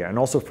Colombia, and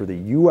also for the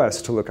U.S.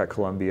 to look at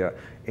Colombia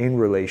in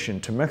relation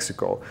to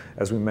Mexico.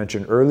 As we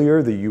mentioned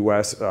earlier, the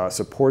U.S.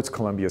 supports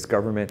Colombia's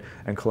government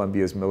and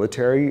Colombia's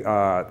military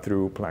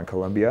through Plan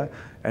Colombia,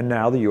 and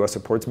now the U.S.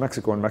 supports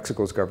Mexico and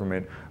Mexico's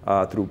government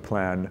through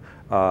Plan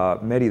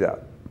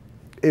Mérida.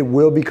 It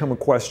will become a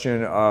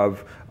question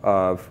of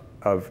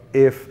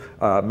if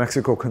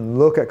Mexico can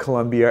look at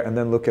Colombia and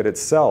then look at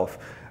itself.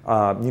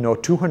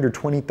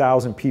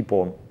 220,000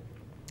 people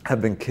have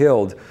been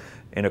killed,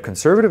 in a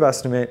conservative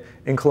estimate,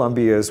 in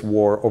Colombia's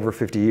war over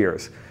 50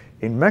 years.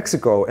 In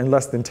Mexico, in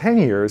less than 10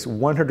 years,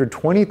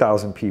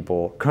 120,000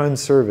 people,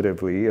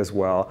 conservatively as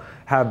well,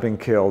 have been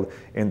killed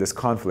in this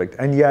conflict.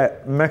 And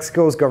yet,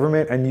 Mexico's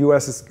government and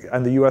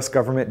the U.S.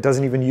 government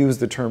doesn't even use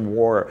the term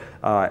war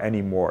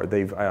anymore.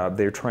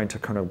 They're trying to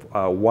kind of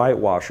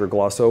whitewash or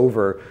gloss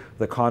over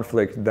the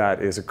conflict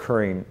that is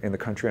occurring in the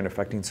country and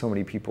affecting so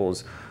many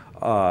people's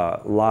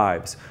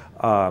lives.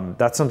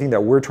 That's something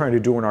that we're trying to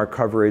do in our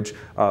coverage,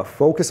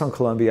 focus on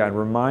Colombia and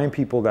remind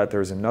people that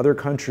there's another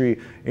country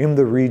in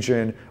the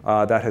region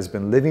that has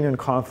been living in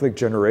conflict.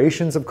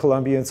 Generations of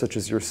Colombians, such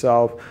as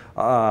yourself,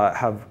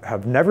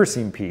 have never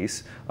seen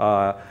peace.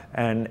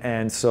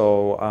 And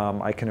so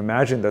I can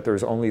imagine that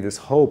there's only this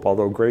hope,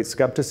 although great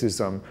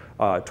skepticism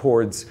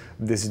towards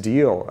this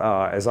deal.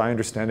 As I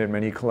understand it,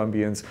 many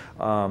Colombians,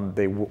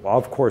 they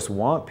of course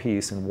want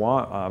peace and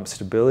want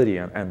stability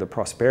and the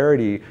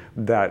prosperity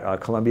that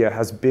Colombia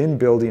has been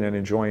building and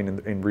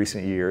enjoying in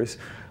recent years.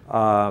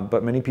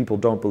 But many people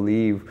don't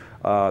believe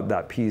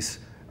that peace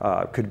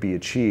could be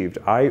achieved.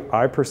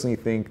 I personally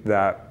think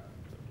that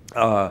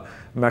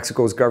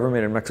Mexico's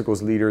government and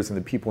Mexico's leaders and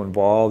the people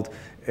involved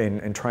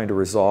in trying to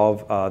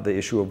resolve the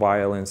issue of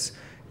violence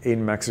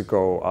in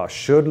Mexico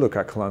should look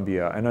at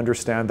Colombia and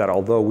understand that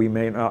although we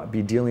may not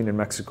be dealing in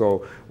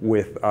Mexico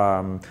with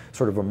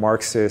sort of a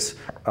Marxist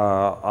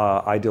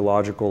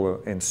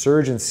ideological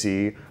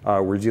insurgency,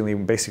 we're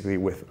dealing basically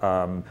with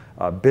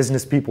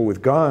business people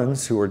with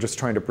guns who are just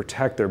trying to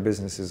protect their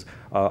businesses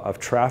of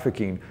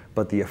trafficking.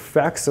 But the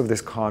effects of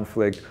this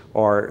conflict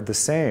are the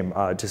same: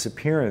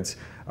 disappearances,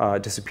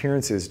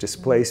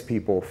 displaced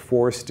people,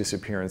 forced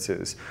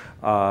disappearances.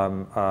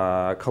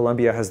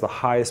 Colombia has the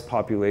highest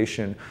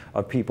population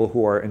of people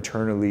who are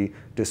internally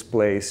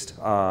displaced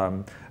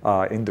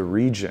in the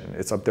region.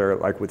 It's up there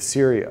like with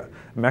Syria.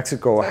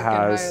 Mexico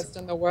has highest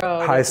in the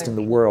world. Highest in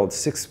the world,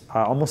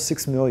 almost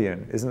 6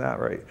 million, isn't that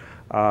right?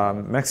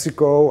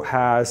 Mexico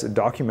has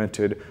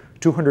documented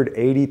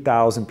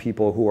 280,000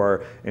 people who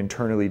are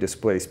internally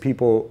displaced,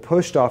 people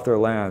pushed off their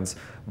lands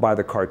by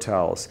the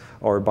cartels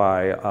or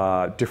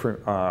by different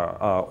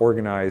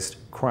organized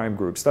crime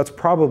groups. That's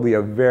probably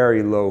a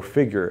very low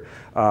figure.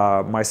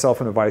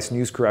 Myself and a Vice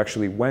news crew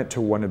actually went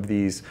to one of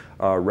these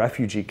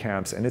refugee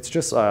camps, and it's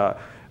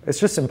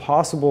just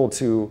impossible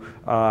to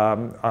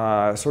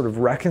sort of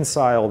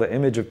reconcile the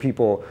image of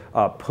people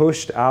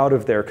pushed out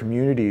of their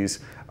communities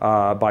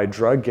by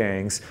drug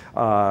gangs,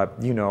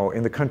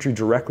 in the country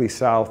directly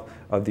south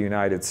of the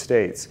United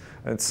States.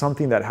 It's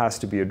something that has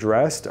to be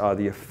addressed.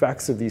 The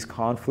effects of these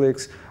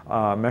conflicts.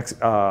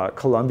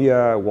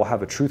 Colombia will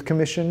have a truth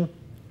commission.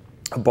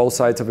 Both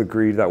sides have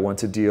agreed that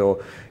once a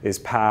deal is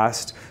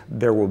passed,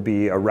 there will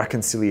be a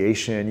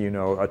reconciliation,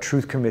 a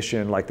truth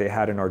commission like they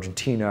had in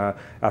Argentina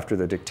after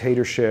the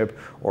dictatorship,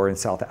 or in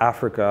South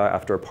Africa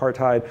after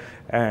apartheid.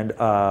 And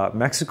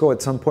Mexico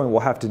at some point will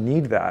have to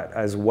need that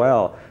as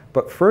well.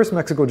 But first,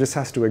 Mexico just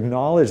has to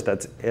acknowledge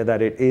that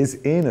it is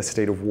in a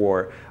state of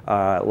war,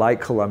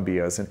 like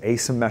Colombia's, an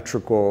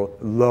asymmetrical,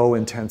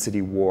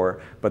 low-intensity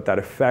war, but that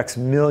affects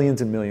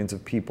millions and millions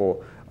of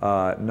people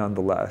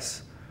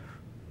nonetheless.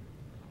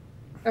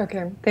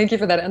 Okay, thank you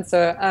for that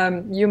answer.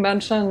 You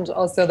mentioned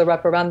also the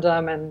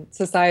referendum and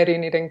society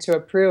needing to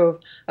approve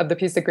of the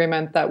peace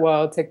agreement that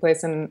will take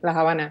place in La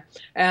Habana.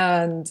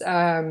 And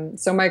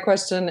so my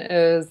question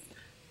is,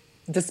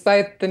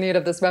 despite the need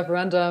of this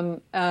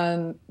referendum,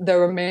 and there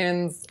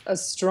remains a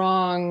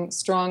strong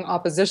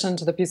opposition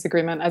to the peace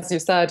agreement, as you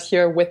said,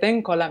 here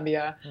within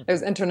Colombia.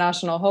 There's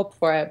international hope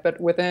for it,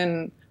 but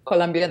within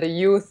Colombia, the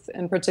youth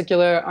in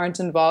particular aren't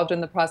involved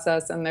in the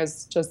process, and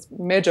there's just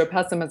major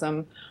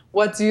pessimism.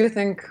 What do you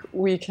think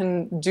we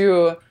can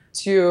do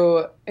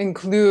to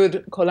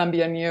include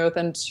Colombian youth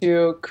and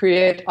to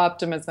create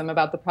optimism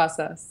about the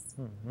process?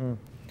 Mm-hmm.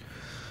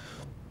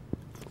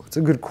 It's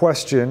a good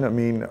question. I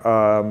mean,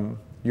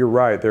 you're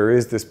right, there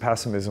is this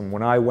pessimism.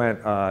 When I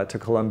went to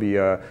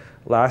Colombia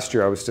last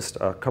year, I was just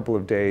a couple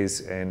of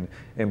days in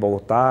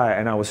Bogota,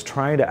 and I was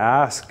trying to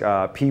ask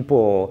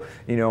people,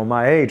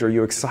 my age, are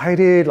you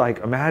excited?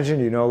 Like,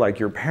 imagine, like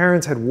your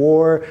parents had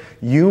war,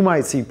 you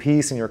might see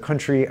peace in your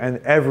country, and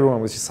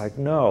everyone was just like,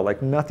 no,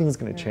 like nothing's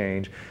gonna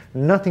change,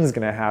 nothing's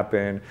gonna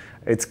happen,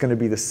 it's gonna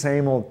be the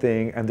same old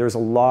thing, and there's a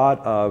lot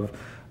of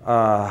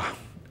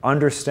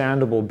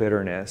understandable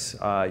bitterness.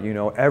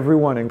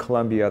 Everyone in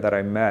Colombia that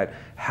I met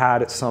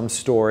had some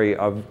story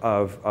of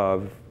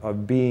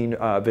being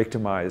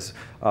victimized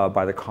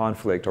by the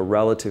conflict, a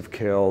relative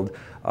killed,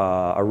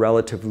 a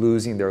relative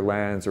losing their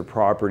lands or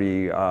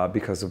property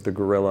because of the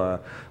guerrilla.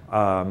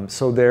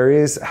 So there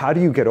is, how do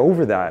you get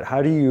over that?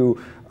 How do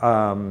you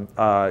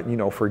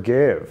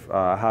forgive?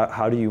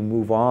 How do you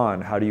move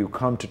on? How do you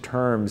come to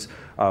terms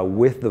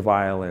with the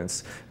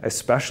violence,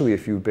 especially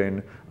if you've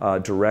been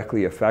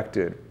directly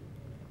affected?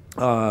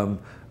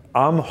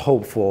 I'm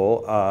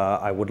hopeful.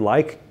 I would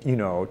like,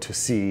 to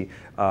see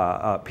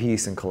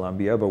peace in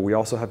Colombia, but we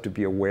also have to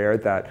be aware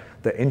that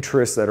the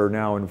interests that are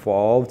now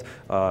involved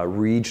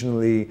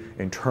regionally,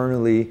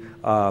 internally,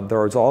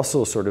 there is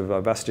also sort of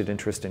a vested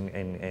interest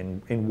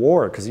in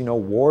war, because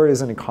war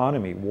is an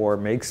economy. War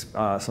makes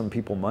some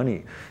people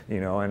money,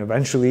 and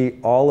eventually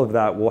all of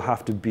that will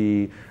have to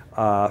be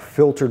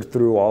filtered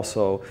through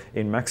also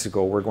in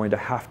Mexico. We're going to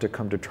have to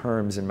come to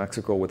terms in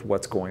Mexico with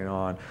what's going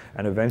on,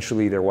 and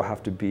eventually there will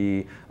have to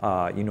be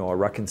a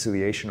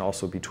reconciliation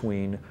also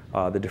between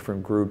the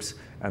different groups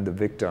and the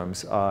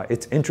victims.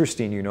 It's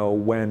interesting,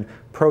 when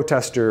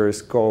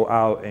protesters go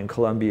out in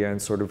Colombia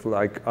and sort of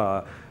like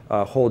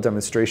hold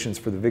demonstrations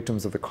for the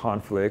victims of the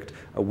conflict,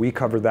 we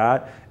cover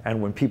that, and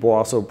when people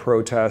also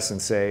protest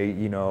and say,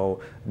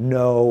 no,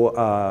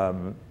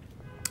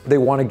 they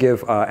want to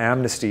give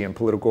amnesty and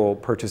political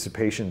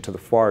participation to the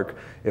FARC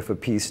if a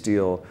peace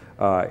deal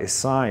is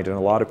signed. And a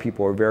lot of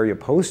people are very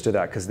opposed to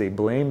that because they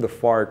blame the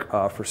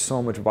FARC for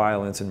so much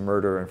violence and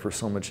murder and for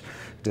so much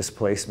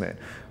displacement.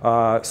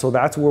 So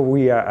that's where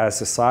we as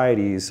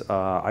societies,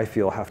 I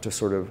feel, have to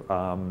sort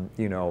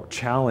of,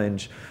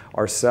 challenge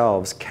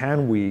ourselves.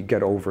 Can we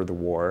get over the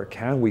war?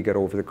 Can we get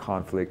over the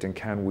conflict? And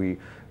can we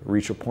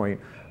reach a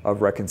point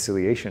of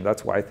reconciliation?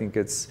 That's why I think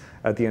it's,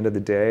 at the end of the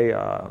day,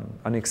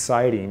 an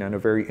exciting and a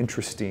very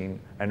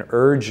interesting and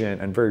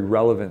urgent and very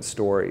relevant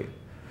story.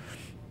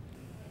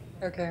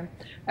 Okay.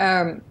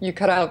 You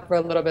cut out for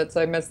a little bit,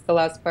 so I missed the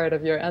last part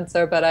of your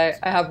answer, but I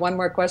have one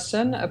more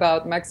question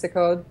about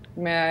Mexico.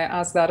 May I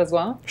ask that as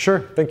well? Sure,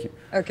 thank you.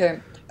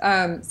 Okay.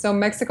 So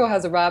Mexico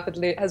has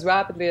rapidly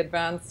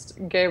advanced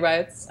gay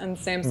rights, and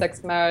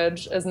same-sex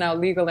marriage is now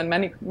legal in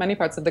many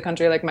parts of the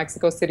country, like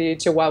Mexico City,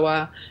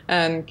 Chihuahua,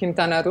 and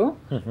Quintana Roo.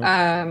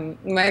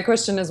 My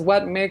question is,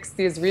 what makes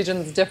these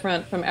regions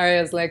different from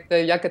areas like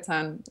the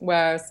Yucatan,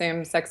 where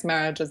same-sex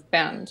marriage is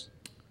banned?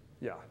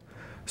 Yeah,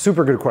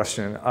 super good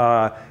question.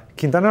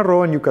 Quintana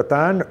Roo and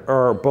Yucatan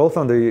are both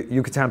on the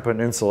Yucatan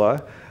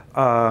Peninsula.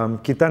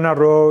 Quintana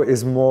Roo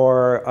is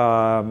more,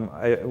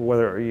 I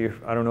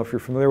don't know if you're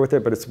familiar with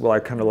it, but it's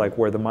like kind of like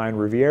where the Mayan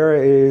Riviera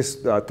is,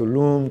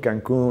 Tulum,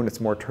 Cancun.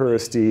 It's more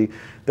touristy.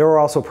 They were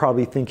also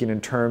probably thinking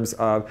in terms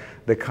of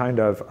the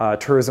kind of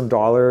tourism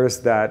dollars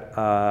that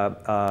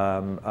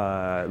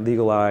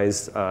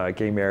legalized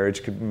gay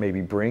marriage could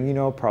maybe bring.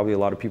 Probably a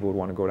lot of people would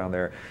want to go down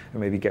there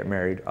and maybe get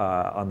married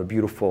on the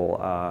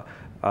beautiful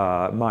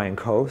Mayan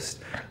coast.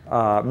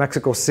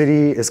 Mexico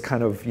City is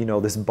kind of,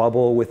 this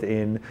bubble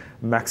within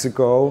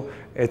Mexico.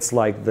 It's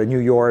like the New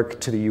York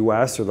to the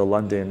US or the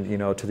London,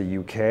 to the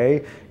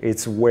UK.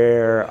 It's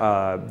where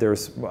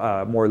there's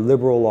more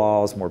liberal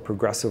laws, more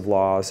progressive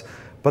laws.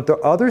 But the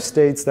other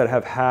states that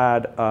have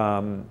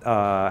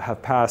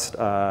passed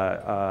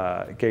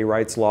gay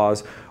rights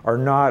laws are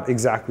not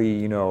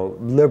exactly,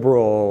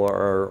 liberal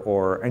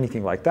or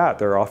anything like that.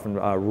 They're often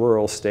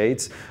rural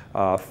states,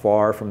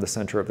 far from the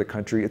center of the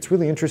country. It's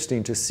really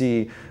interesting to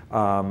see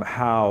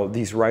how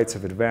these rights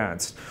have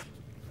advanced.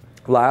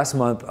 Last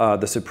month,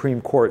 the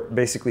Supreme Court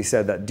basically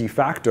said that de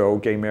facto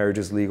gay marriage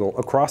is legal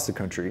across the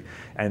country.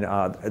 And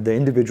the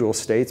individual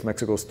states,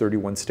 Mexico's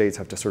 31 states,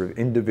 have to sort of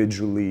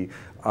individually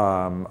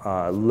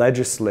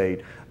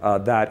legislate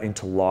that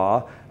into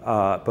law.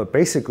 But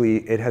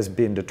basically, it has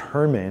been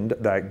determined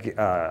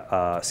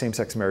that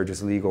same-sex marriage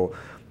is legal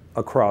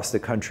across the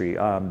country.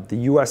 The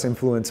US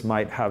influence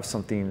might have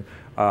something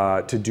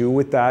to do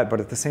with that, but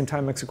at the same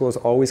time, Mexico has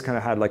always kind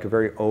of had like a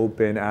very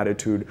open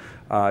attitude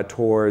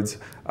towards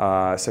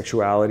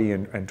sexuality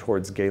and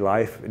towards gay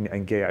life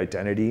and gay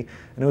identity.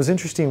 And it was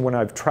interesting when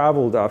I've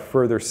traveled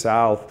further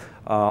south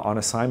on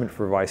assignment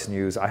for Vice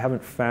News, I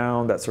haven't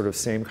found that sort of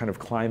same kind of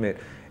climate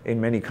in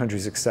many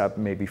countries except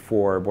maybe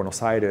for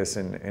Buenos Aires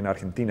in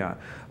Argentina.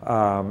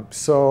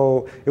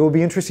 So it will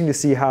be interesting to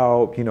see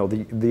how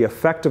the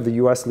effect of the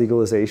US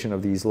legalization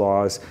of these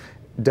laws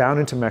down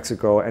into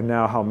Mexico, and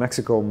now how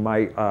Mexico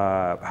might,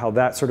 how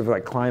that sort of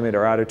like climate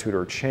or attitude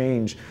or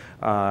change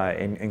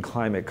in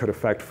climate could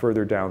affect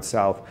further down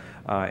south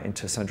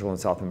into Central and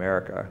South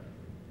America.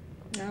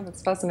 Yeah,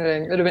 that's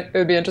fascinating. It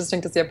would be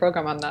interesting to see a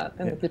program on that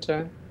in the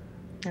future.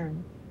 Yeah.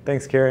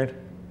 Thanks, Karen.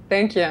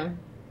 Thank you.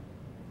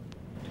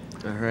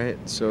 All right,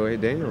 so hey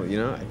Daniel,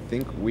 I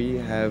think we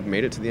have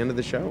made it to the end of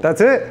the show.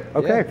 That's it.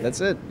 Okay, yeah,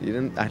 that's it.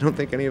 I don't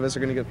think any of us are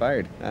going to get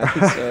fired.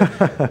 So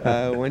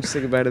why don't you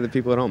say goodbye to the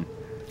people at home?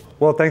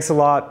 Well, thanks a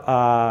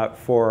lot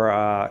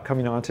for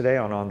coming on today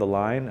on the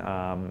line.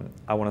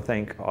 I want to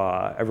thank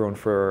everyone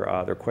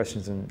for their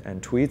questions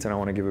and tweets, and I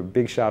want to give a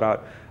big shout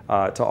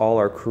out to all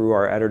our crew,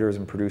 our editors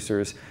and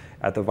producers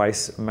at the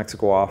Vice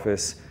Mexico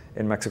office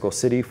in Mexico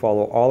City.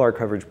 Follow all our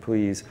coverage,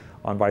 please,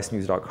 on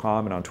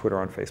vicenews.com and on Twitter,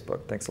 on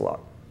Facebook. Thanks a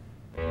lot.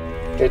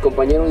 El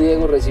compañero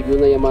Diego recibió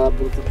una llamada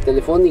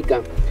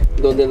telefónica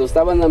donde lo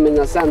estaban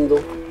amenazando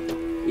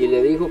y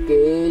le dijo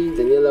que él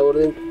tenía la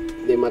orden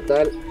de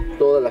matar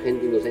toda la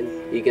gente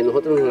inocente y que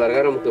nosotros nos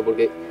largáramos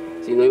porque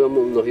si no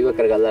nos iba a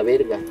cargar la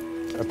verga.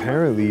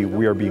 Apparently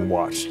we are being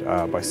watched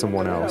by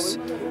someone else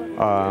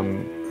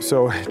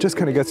So it just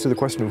kind of gets to the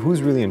question of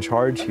who's really in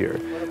charge here.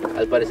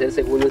 Al parecer,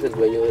 según es el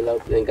dueño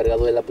el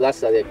encargado de la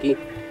plaza de aquí.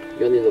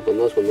 Yo ni lo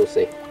conozco, no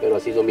sé, pero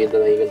así lo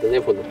mientan ahí en el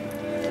teléfono.